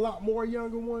see a lot more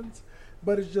younger ones.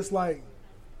 But it's just like,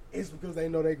 it's because they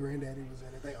know their granddaddy was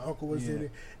in it, their uncle was in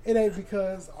it. It ain't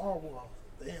because, oh well,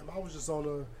 damn, I was just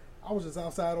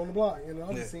outside on the block, and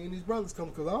I'm just seeing these brothers come,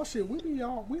 because we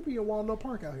be in Walnut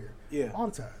Park out here all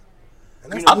the time.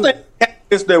 And that's I think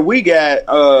it's that we got.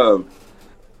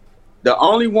 The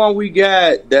only one we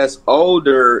got that's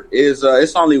older is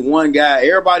it's only one guy.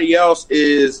 Everybody else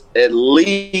is at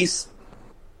least,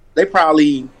 they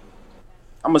probably,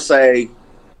 I'm gonna say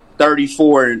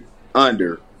 34 and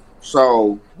under.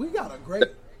 So we got a great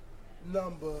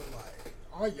number. Like,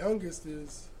 our youngest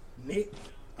is Nick.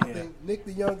 I think Nick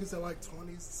the youngest at like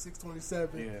 26,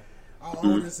 27. Yeah. Our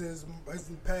oldest is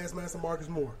past Master Marcus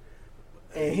Moore,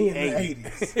 and he in the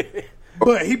 80s.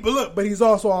 But he's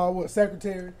also our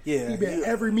secretary. Yeah, he been at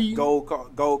every meeting. Gold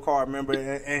card member,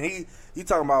 and he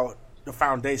talking about the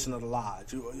foundation of the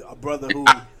lodge. A brother who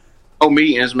no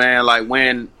meetings, man. Like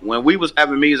when we was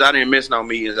having meetings, I didn't miss no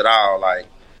meetings at all. Like,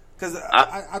 because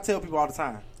I tell people all the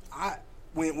time,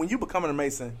 when you becoming a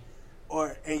Mason,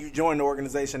 and you join the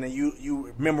organization and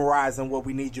you memorizing what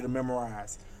we need you to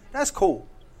memorize, that's cool.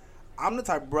 I'm the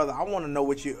type of brother, I want to know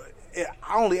what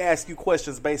I only ask you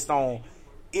questions based on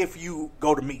if you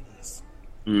go to meetings.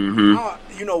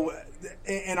 Mm-hmm. You know,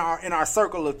 in our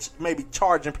circle of maybe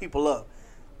charging people up,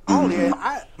 only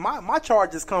my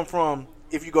charges come from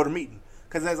if you go to meeting.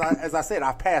 Because as I said,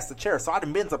 I've passed the chair, so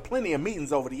I've been to plenty of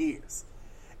meetings over the years.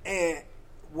 And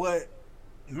what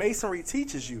Masonry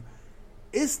teaches you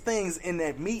is things in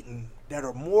that meeting that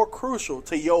are more crucial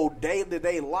to your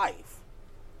day-to-day life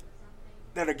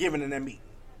that are given in that meeting.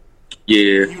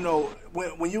 Yeah. You know,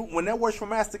 when that worshipful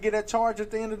master get that charge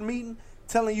at the end of the meeting,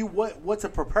 telling you what to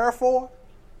prepare for,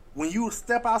 when you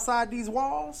step outside these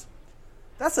walls,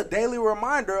 that's a daily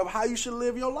reminder of how you should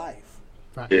live your life.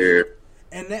 Yeah.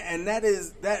 And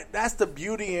that's the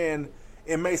beauty in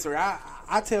Masonry.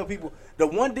 I tell people, the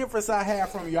one difference I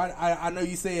have from you, I know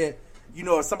you said, you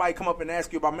know, if somebody come up and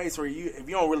ask you about Masonry, if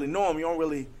you don't really know them, you don't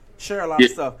really share a lot of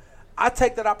stuff. I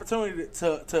take that opportunity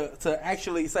to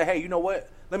actually say, hey, you know what?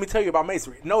 Let me tell you about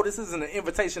Masonry. No, this isn't an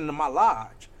invitation to my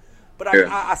lodge, but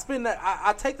I spend that.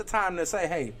 I take the time to say,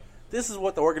 hey, this is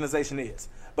what the organization is,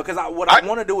 because I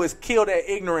want to do is kill that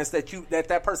ignorance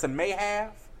that person may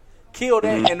have, kill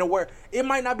that, and where it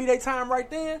might not be their time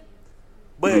right then,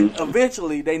 but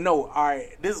eventually they know. All right,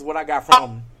 this is what I got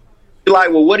from.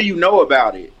 Like, well, what do you know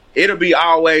about it? It'll be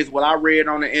always what I read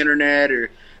on the internet,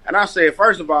 and I said,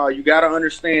 first of all, you got to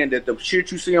understand that the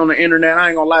shit you see on the internet, I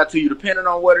ain't gonna lie to you, depending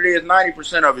on what it is,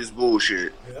 90% of it's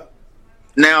bullshit. Yeah.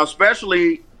 Now,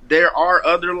 especially there are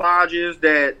other lodges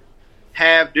that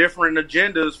have different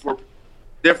agendas for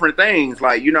different things,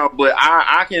 like, you know, but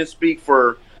I can speak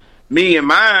for me and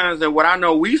mine, and what I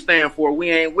know we stand for, we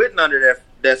ain't with none of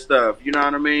that stuff, you know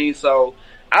what I mean? So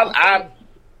I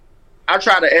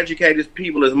try to educate these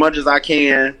people as much as I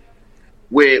can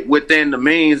within the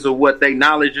means of what their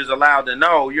knowledge is allowed to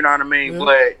know, you know what I mean?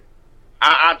 Yeah.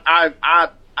 But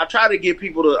I try to get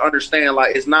people to understand,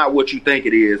 like, it's not what you think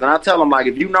it is. And I tell them, like,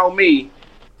 if you know me,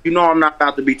 you know I'm not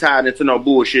about to be tied into no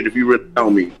bullshit if you really know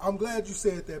me. I'm glad you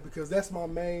said that, because that's my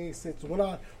main sense. When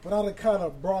I kind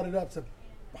of brought it up to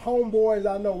homeboys,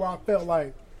 I know where I felt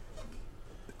like,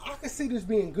 I can see this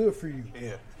being good for you.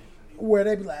 Yeah. Where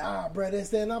they be like, bro, that's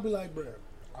that. And I'll be like, bro,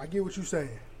 I get what you're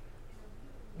saying.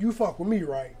 You fuck with me,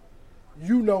 right?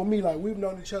 You know me, like, we've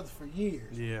known each other for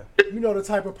years. Yeah. You know the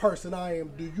type of person I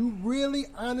am. Do you really,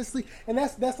 honestly, and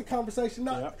that's the conversation.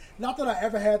 Not that I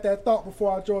ever had that thought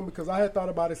before I joined, because I had thought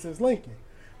about it since Lincoln.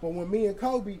 But when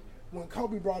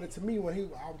Kobe brought it to me, I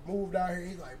moved out here,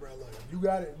 he's like, bro, look, you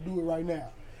got to do it right now.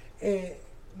 And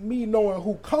me knowing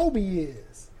who Kobe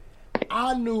is,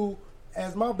 I knew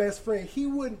as my best friend, he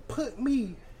wouldn't put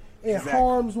me in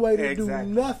harm's way to do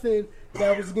nothing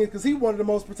that was against, because he one of the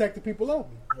most protected people on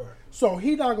me. Right. So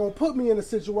he not going to put me in a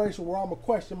situation where I'm going to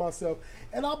question myself.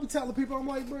 And I'll be telling people, I'm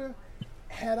like, bro,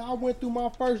 had I went through my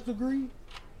first degree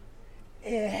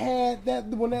and had that,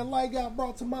 when that light got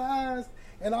brought to my eyes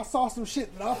and I saw some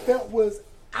shit that I felt was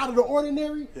out of the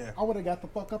ordinary, I would have got the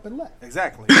fuck up and left.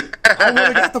 Exactly. I would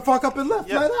have got the fuck up and left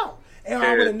flat out. And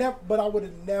I would have never, but I would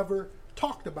have never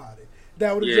talked about it.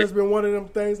 That would have just been one of them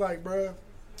things like, bro,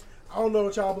 I don't know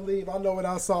what y'all believe. I know what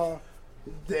I saw.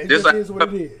 It just is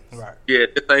what it is. Right. Yeah,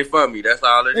 this ain't for me. That's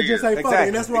all it is. It just ain't for me.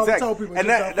 And that's what I told people. And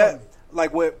that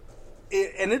like what,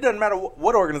 and it doesn't matter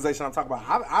what organization I'm talking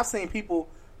about. I've seen people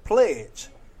pledge.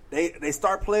 They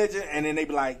start pledging, and then they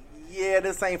be like, yeah,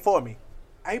 this ain't for me.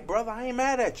 Hey, brother, I ain't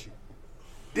mad at you.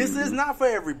 This is not for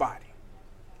everybody.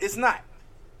 It's not.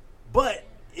 But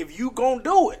if you gonna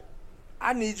do it,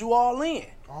 I need you all in.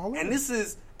 And this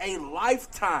is a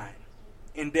lifetime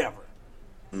endeavor.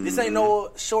 This ain't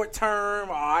no short term,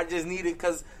 or I just need it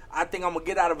because I think I'm going to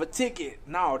get out of a ticket.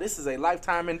 No, this is a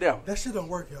lifetime endeavor. That shit don't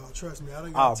work, y'all. Trust me. I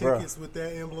done got tickets with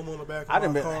that emblem on the back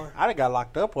of my car. I done got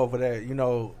locked up over that. You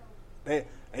know, they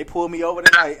pulled me over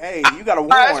there like, hey, you got a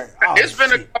warrant. It's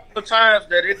been a couple of times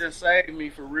that it done saved me,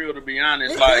 for real, to be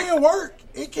honest. It can work.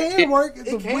 It can work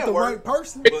with the right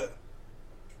person. But.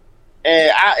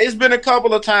 And it's been a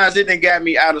couple of times it done got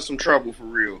me out of some trouble, for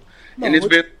real. No, and it's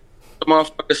been... The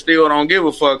motherfuckers still don't give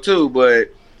a fuck too,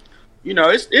 but you know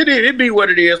it be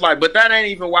what it is. Like, but that ain't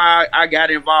even why I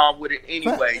got involved with it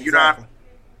anyway. You know,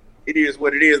 it is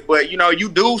what it is. But you know, you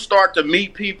do start to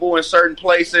meet people in certain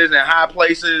places and high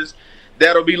places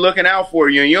that'll be looking out for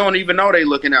you, and you don't even know they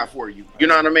looking out for you. You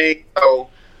know what I mean?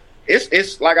 So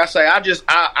it's like I say,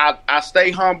 I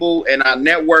stay humble and I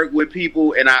network with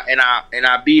people and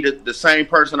I be the same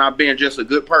person I've been, just a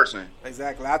good person.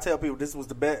 Exactly. I tell people this was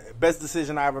the best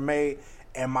decision I ever made,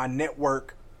 and my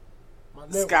network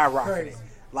skyrocketed.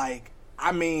 Like,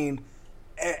 I mean,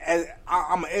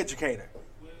 I'm an educator.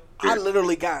 I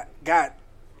literally got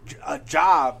a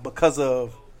job because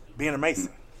of being a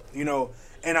Mason, you know.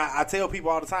 And I tell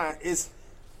people all the time,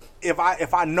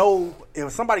 if I know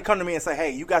if somebody come to me and say,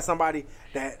 hey, you got somebody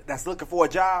that's looking for a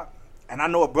job, and I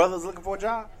know a brother's looking for a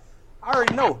job, I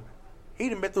already know he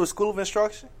done been through a school of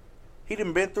instruction. He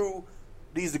done been through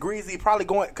these degrees. He probably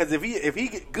going, because if he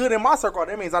get good in my circle,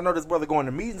 that means I know this brother going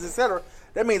to meetings, etc.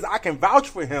 That means I can vouch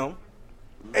for him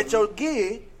at your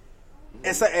gig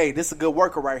and say, hey, this is a good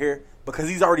worker right here, because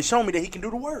he's already shown me that he can do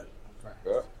the work.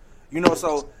 Yeah. You know,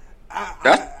 so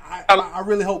I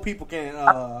really hope people can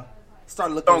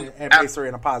start looking at Masonry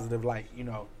in a positive light, you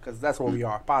know, because that's what we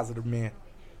are, positive men.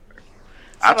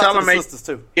 I tell them, sisters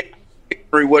too.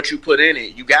 What you put in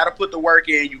it, you got to put the work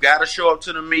in. You got to show up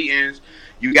to the meetings.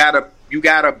 You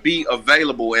gotta be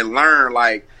available and learn.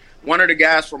 Like, one of the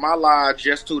guys from my lodge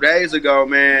just 2 days ago,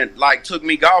 man, like, took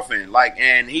me golfing, like,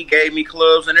 and he gave me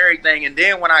clubs and everything. And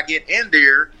then when I get in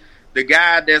there, the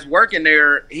guy that's working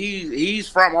there, he's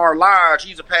from our lodge.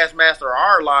 He's a past master of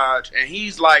our lodge, and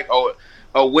he's like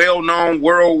a well-known,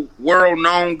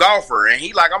 world-known golfer. And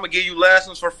he like, I'm gonna give you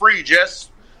lessons for free just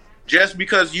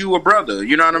because you a brother.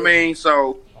 You know what I mean?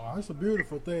 So, it's a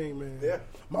beautiful thing, man. Yeah,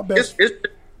 my best.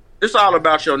 It's all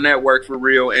about your network for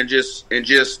real, and just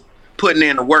putting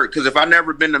in the work. Because if I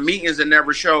never been to meetings and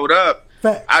never showed up,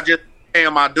 I just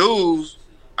paying my dues.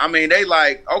 I mean, they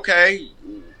like, okay,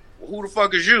 who the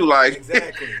fuck is you? Like,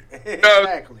 exactly,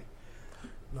 exactly.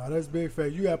 No, that's big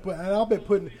fact. You got put, and I've been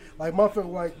putting like my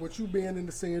friend, like what you being in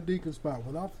the senior deacon spot.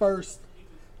 When I first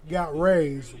got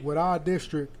raised with our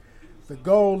district, the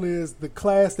goal is the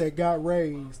class that got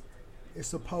raised is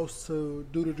supposed to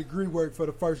do the degree work for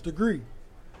the first degree.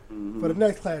 For the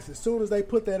next class, as soon as they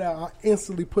put that out, I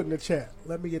instantly put in the chat,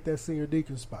 let me get that senior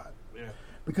deacon spot. Yeah.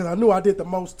 Because I knew I did the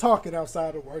most talking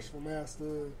outside of worshipful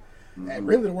master, and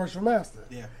really the worshipful master.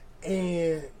 Yeah.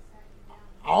 And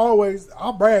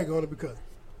I'll brag on it because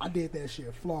I did that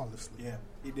shit flawlessly. Yeah,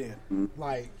 he did.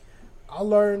 Like, I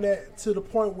learned that to the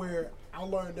point where I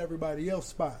learned everybody else's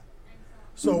spot.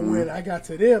 So when I got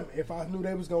to them, if I knew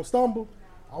they was going to stumble,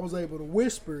 I was able to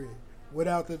whisper it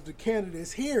without the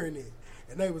candidates hearing it.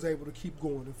 And they was able to keep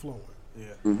going and flowing.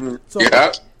 Yeah. So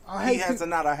I hate he has it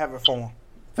not, I have it for him.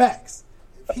 Facts.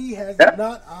 If he has it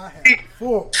not, I have it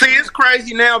for him. See, it's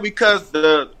crazy now because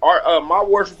my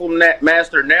worshipful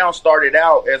master now started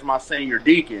out as my senior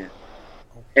deacon,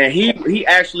 and he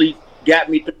actually got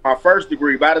me through my first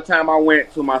degree. By the time I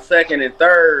went to my second and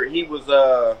third, he was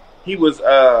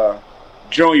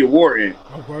junior warden,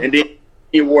 and then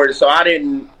he warden. So I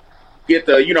didn't get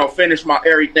to finish my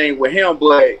everything with him,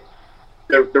 but.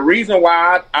 The reason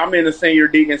why I'm in the senior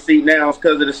deacon seat now is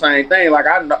because of the same thing. Like,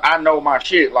 I know my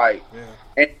shit, like,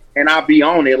 and I be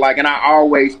on it, like, and I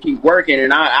always keep working,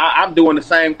 and I'm doing the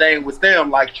same thing with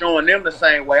them, like, showing them the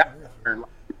same way I learn.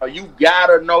 Like, you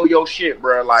gotta know your shit,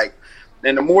 bro. Like,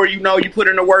 and the more you know, you put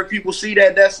in the work, people see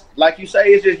that. That's like you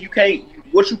say, it's just you can't.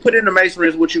 What you put in the masonry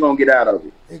is what you are gonna get out of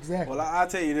it. Exactly. Well, I'll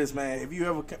tell you this, man. If you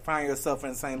ever find yourself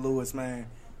in St. Louis, man,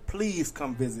 please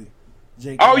come visit.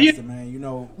 Jake Master,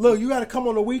 man, look, you got to come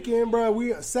on the weekend, bro.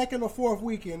 We second or fourth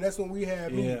weekend. That's when we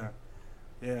have meetings.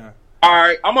 Yeah. All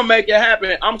right, I'm gonna make it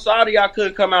happen. I'm sorry I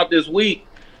couldn't come out this week.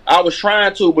 I was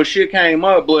trying to, but shit came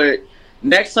up. But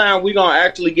next time we gonna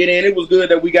actually get in. It was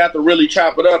good that we got to really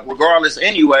chop it up, regardless.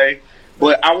 Anyway,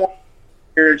 but I want to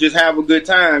here and just have a good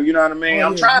time. You know what I mean?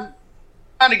 I'm trying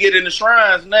to get in the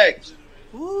shrines next.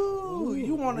 Ooh,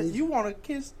 you want to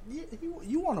kiss?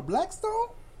 You want a Blackstone?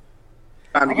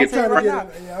 I'm trying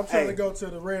to go to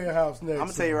the Red House next. I'm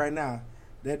gonna tell you right now,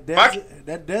 that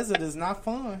desert is not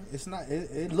fun. It's not.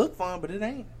 It look fun, but it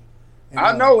ain't. And,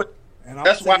 I know it. And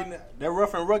that's why that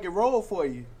rough and rugged road for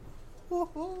you.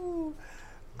 Woo-hoo.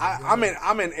 I'm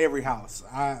in every house.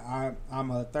 I'm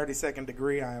a 32nd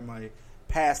degree. I am a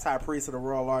past high priest of the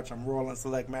Royal Arch. I'm Royal and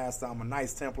Select Master. I'm a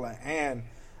Knights Templar, and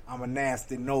I'm a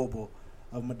nasty noble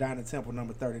of Medina Temple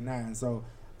number 39. So.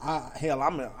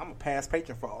 I'm a past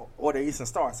patron for Order Eastern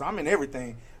Star, so I'm in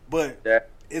everything. But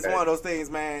it's one of those things,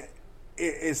 man.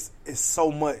 It's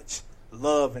so much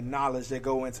love and knowledge that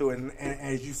go into it, and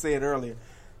as you said earlier,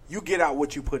 you get out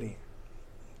what you put in.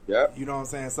 Yeah, you know what I'm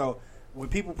saying. So when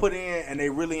people put in and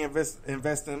they really invest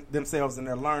in themselves in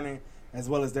their learning as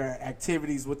well as their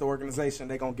activities with the organization,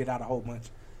 they're gonna get out a whole bunch.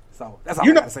 So that's all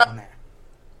I gotta say on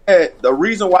that. The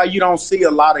reason why you don't see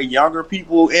a lot of younger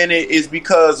people in it is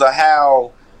because of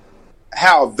how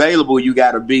available you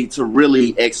got to be to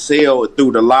really excel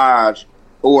through the lodge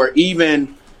or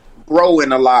even grow in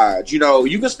the lodge. You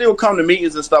can still come to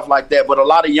meetings and stuff like that, but a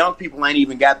lot of young people ain't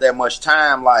even got that much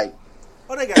time. Like,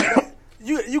 they got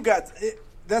you got it.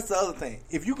 That's the other thing.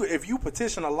 If you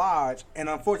petition a lodge and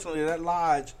unfortunately that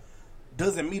lodge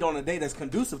doesn't meet on a day that's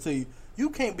conducive to you, you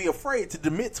can't be afraid to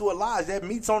demit to a lodge that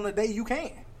meets on the day you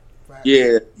can.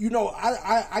 Yeah. You know,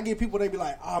 I get people, they be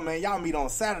like, oh man, y'all meet on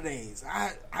Saturdays.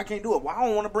 I can't do it. Well, I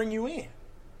don't want to bring you in.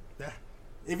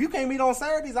 If you can't meet on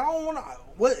Saturdays, I don't want to.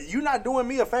 What, you're not doing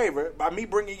me a favor by me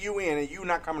bringing you in and you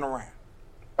not coming around.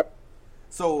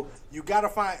 So you got to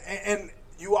find, and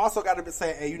you also got to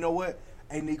say, hey, you know what?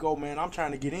 Hey, Nico, man, I'm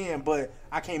trying to get in, but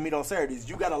I can't meet on Saturdays.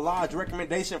 You got a lodge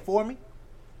recommendation for me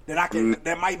that I can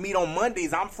that might meet on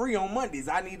Mondays? I'm free on Mondays.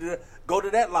 I need to go to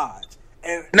that lodge.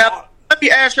 And now, let me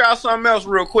ask y'all something else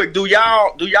real quick. Do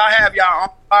y'all have y'all own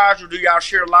lodge, or do y'all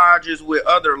share lodges with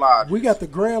other lodges? We got the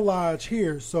Grand Lodge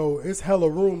here, so it's hella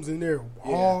rooms in there.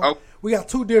 We got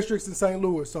 2 districts in St.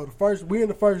 Louis. So we in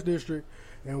the 1st district,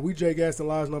 and we Jay Gaston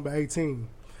Lodge number 18.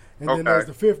 And then there's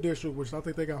the 5th district, which I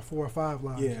think they got 4 or 5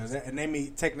 lodges. Yeah, and they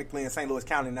meet technically in St. Louis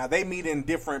County. Now they meet in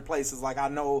different places. Like I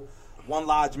know one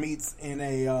lodge meets in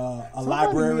a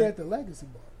library. Meet at the Legacy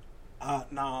Bar.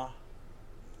 Nah,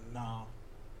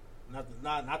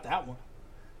 not that one.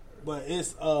 But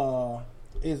it's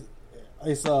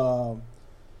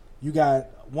you got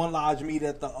one lodge meet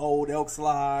at the Old Elks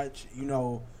Lodge. You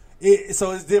know, so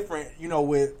it's different. You know,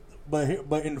 but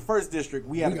in the 1st district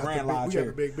we have a Grand Lodge here. We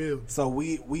have a big building. So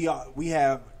we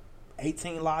have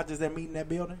 18 lodges that meet in that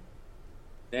building.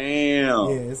 Damn.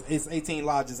 Yeah, it's 18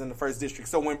 lodges in the 1st district.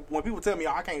 So when people tell me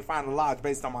I can't find a lodge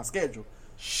based on my schedule,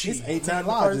 it's 18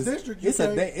 lodges.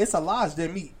 It's a lodge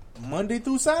that meet Monday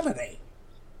through Saturday.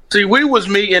 See, we was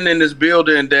meeting in this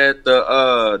building that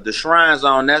the Shrine's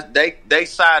on. They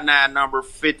Sinai number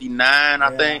 59,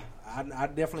 I think. I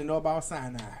definitely know about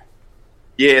Sinai.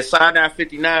 Yeah, Sinai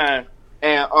 59,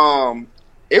 and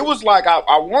it was like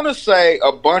I want to say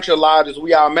a bunch of lodges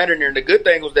we all met in there. And the good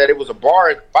thing was that it was a bar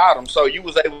at the bottom, so you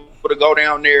was able to go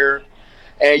down there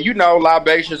and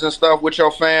libations and stuff with your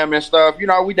fam and stuff.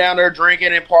 We down there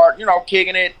drinking and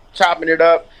kicking it, chopping it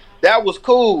up. That was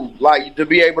cool, like to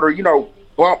be able to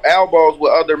bump elbows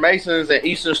with other Masons and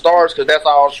Eastern Stars, because that's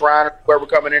all Shrine whoever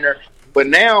coming in there. But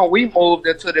now we moved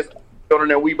into this building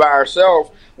that we by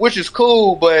ourselves, which is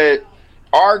cool, but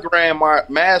our Grand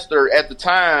Master at the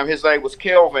time, his name was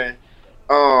Kelvin,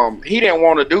 he didn't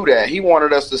want to do that. He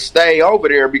wanted us to stay over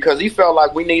there because he felt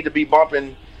like we need to be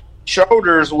bumping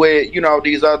shoulders with,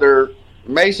 these other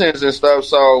Masons and stuff.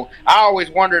 So I always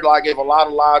wondered, like, if a lot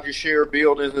of lodges share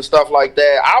buildings and stuff like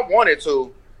that. I wanted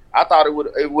to. I thought it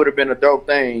would have been a dope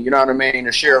thing, you know what I mean,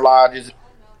 to share lodges.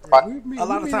 A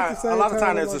lot of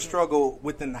time there's a struggle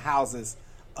within the houses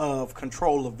of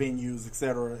control of venues,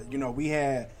 etc. We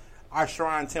had our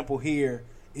Shrine Temple here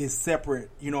is separate,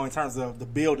 in terms of the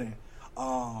building.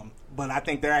 But I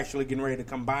think they're actually getting ready to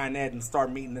combine that and start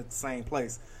meeting at the same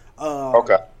place.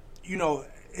 Okay.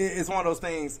 It's one of those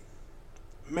things.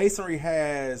 Masonry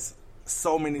has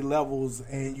so many levels,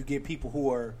 and you get people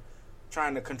who are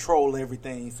trying to control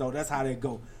everything. So that's how they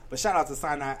go. But shout out to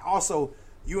Sinai. Also,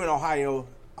 you in Ohio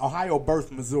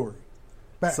birthed Missouri.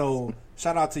 Back. So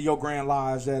shout out to your Grand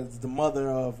Lodge. That's the mother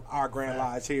of our Grand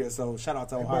Lodge here. So shout out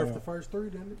to Ohio. Birthed the first 3,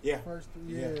 didn't it? Yeah.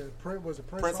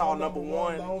 Prince Hall number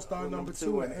 1, Lone Star number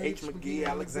 2, and H. McGee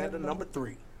Alexander number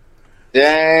 3.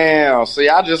 Damn. See,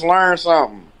 I just learned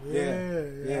something.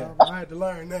 Yeah. I had to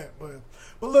learn that, but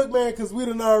look, man, because we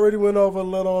done already went over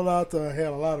and let on out to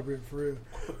hell a lot of it for real.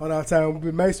 On our time, we've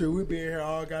been Masonry, we been here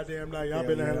all goddamn night. Y'all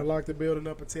been there to lock the building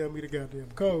up and tell me the goddamn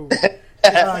code.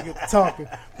 I get to talking.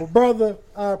 But brother,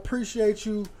 I appreciate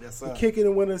you for kicking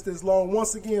it with us this long.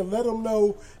 Once again, let them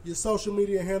know your social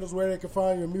media handles, where they can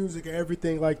find your music and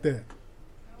everything like that.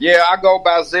 Yeah, I go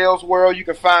by Zell's World. You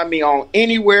can find me on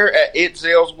anywhere at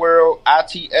Zell's World,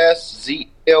 ITSZLLSWORLD.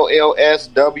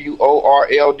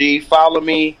 Follow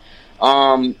me.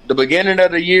 The beginning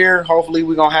of the year, hopefully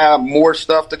we're going to have more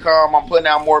stuff to come. I'm putting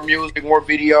out more music, more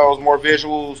videos, more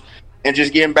visuals, and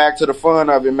just getting back to the fun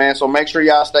of it, man. So make sure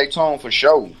y'all stay tuned for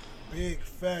sure. Big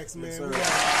facts, man. Yes, we got to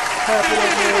clap it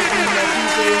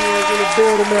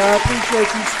up, man. I appreciate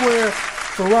you, Square,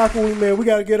 for rocking with me, man. We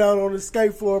got to get out on the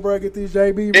skate floor, bro. Get these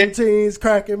JB routines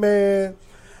cracking, man.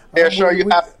 Yeah, show you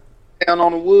how down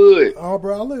on the wood. Oh,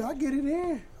 bro, look, I get it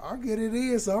in.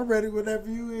 So I'm ready whenever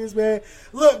you is, man.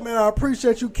 Look, man, I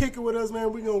appreciate you kicking with us,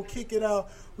 man. We're going to kick it out.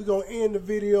 We're going to end the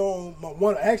video on my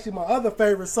other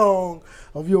favorite song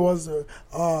of yours,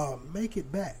 Make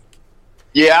It Back.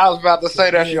 Yeah, I was about to say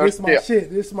that. This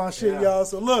is my shit, y'all.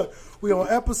 So look, we on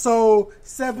episode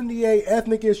 78,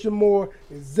 Ethnic Ishimore,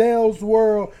 Zell's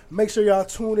World. Make sure y'all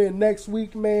tune in next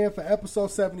week, man, for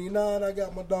episode 79. I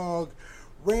got my dog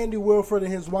Randy Wilford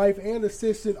and his wife and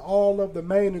assistant, all of the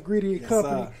main ingredient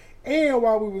company. And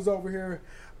while we was over here,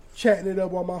 chatting it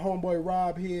up while my homeboy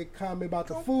Rob here comment about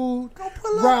the food.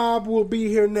 Rob will be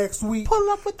here next week. Pull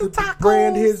up with the tacos.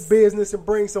 Brand his business and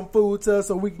bring some food to us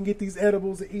so we can get these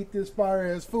edibles and eat this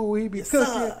fire ass food. He be cooking.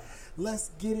 Sir. Let's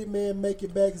get it, man. Make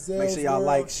it back. Zell's Make sure y'all World.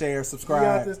 like, share, subscribe. We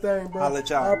out this thing, bro. Holla at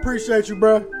y'all. I appreciate you,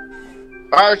 bro.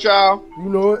 All right, y'all. You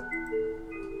know it.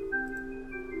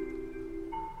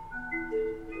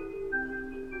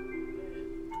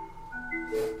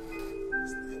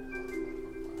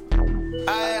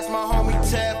 I asked my homie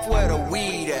Tef where the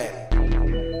weed at.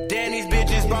 Danny's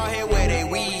bitches bought here where they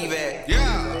weave at.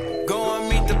 Yeah. Go and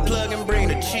meet the plug and bring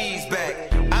the cheese back.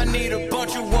 I need a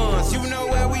bunch of ones, you know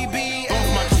where we be at. Off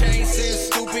my chain says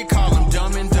stupid, call him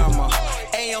dumb and dumber.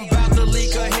 Hey, I'm about to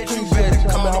leak a hit, you better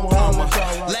call the plumber.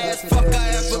 Last fuck I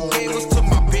ever gave was to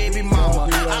my baby mama.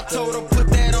 I told her put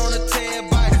that on a tab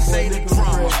bite and say the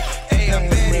drama. Hey, I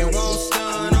bet it won't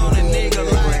stun on a nigga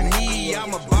like me.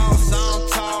 I'm a boss, I don't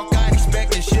talk, I ain't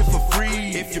expecting shit for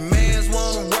free. If your mans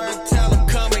wanna work, tell him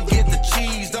come and get the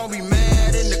cheese. Don't be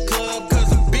mad in the club,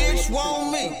 cause a bitch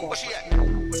want me. Where she at?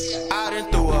 I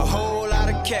done threw a whole lot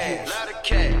of cash.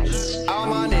 All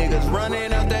my niggas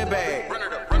running up their bag.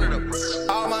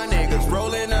 All my niggas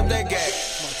rolling up their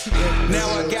gas. Now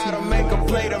I gotta make a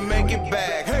play to make it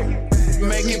back.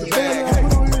 Make it back.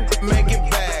 Make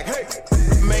it back.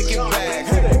 Make it back.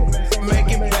 Make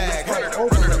it back.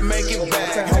 Make it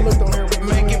back. Make it back.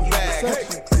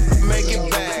 Make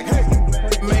it back.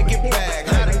 Make it back.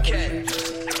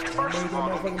 First of all,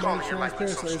 don't be calling here like you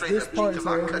some straight up niggas. I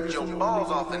cut your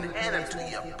balls off and hand them to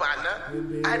you, partner.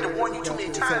 I had to warn you too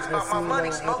many times about my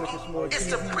money, Smokey. It's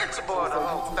the principle of the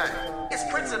whole thing. It's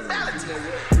principality.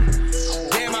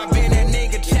 Damn, I been that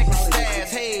nigga, check the stats.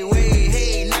 Hey, wait,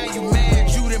 hey, now you mad,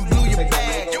 you done blew your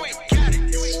bag. You ain't got it.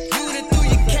 You done threw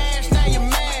your cash, now you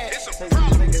mad. It's a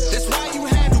problem. That's why you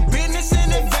handle business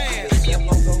in advance.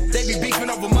 They be beefing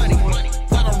over money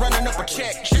while I'm running up a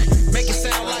check. Make it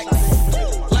sound like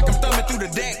I'm thumbing through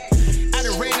the deck. I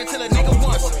done ran into a nigga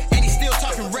once, and he still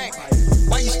talking wreck.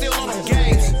 Why you still on them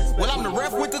games? Well, I'm the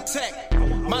ref with the tech.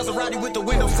 Maserati with the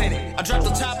windows tinted. I drop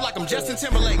the top like I'm Justin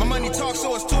Timberlake. My money talks,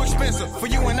 so it's too expensive for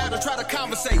you and I to try to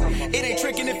conversate. It ain't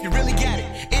tricking if you really got it.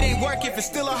 It ain't work if it's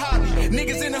still a hobby.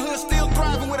 Niggas in the hood still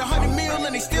thriving with 100 mil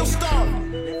and they still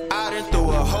starving. I done threw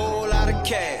a whole lot of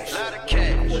cash.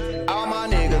 All my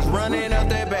niggas running up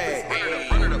their bag.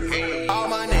 All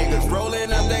my niggas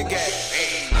rolling up their gas.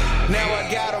 Now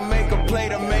I gotta make a play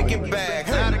to make it back.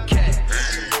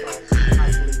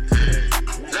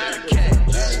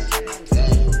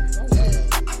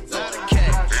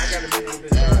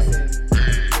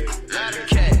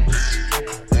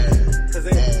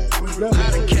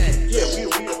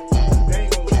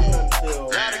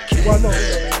 Well, no, well,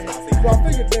 I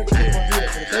figured that came on here.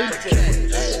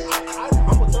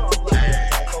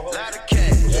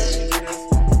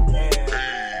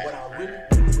 What I really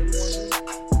want,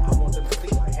 I want them to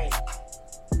think like, hey,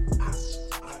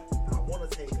 I want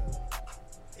to take a.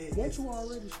 Weren't you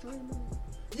already streaming?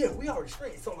 Yeah, we already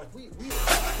streamed. So like we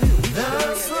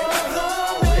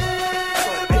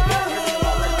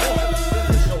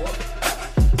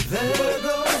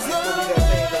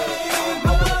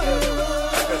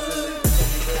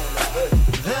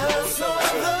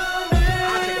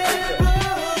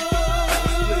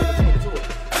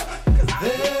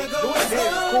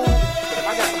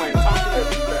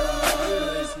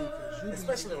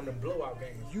especially on the blowout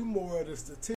games. You more of the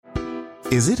statistics.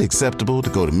 Is it acceptable to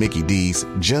go to Mickey D's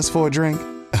just for a drink?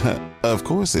 Of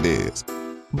course it is.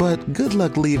 But good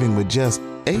luck leaving with just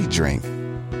a drink.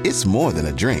 It's more than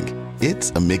a drink.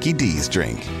 It's a Mickey D's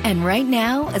drink. And right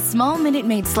now, a small Minute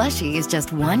Maid slushie is just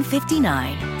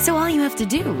 $1.59. So all you have to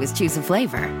do is choose a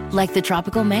flavor, like the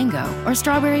tropical mango or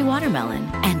strawberry watermelon,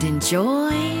 and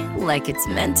enjoy like it's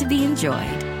meant to be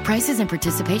enjoyed. Prices and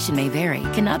participation may vary.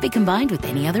 Cannot be combined with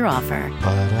any other offer.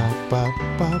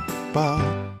 Ba-da-ba-ba-ba.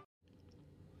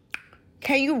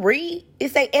 Can you read?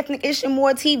 It say Ethnic Issue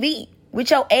More TV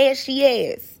with your ashy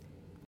ass.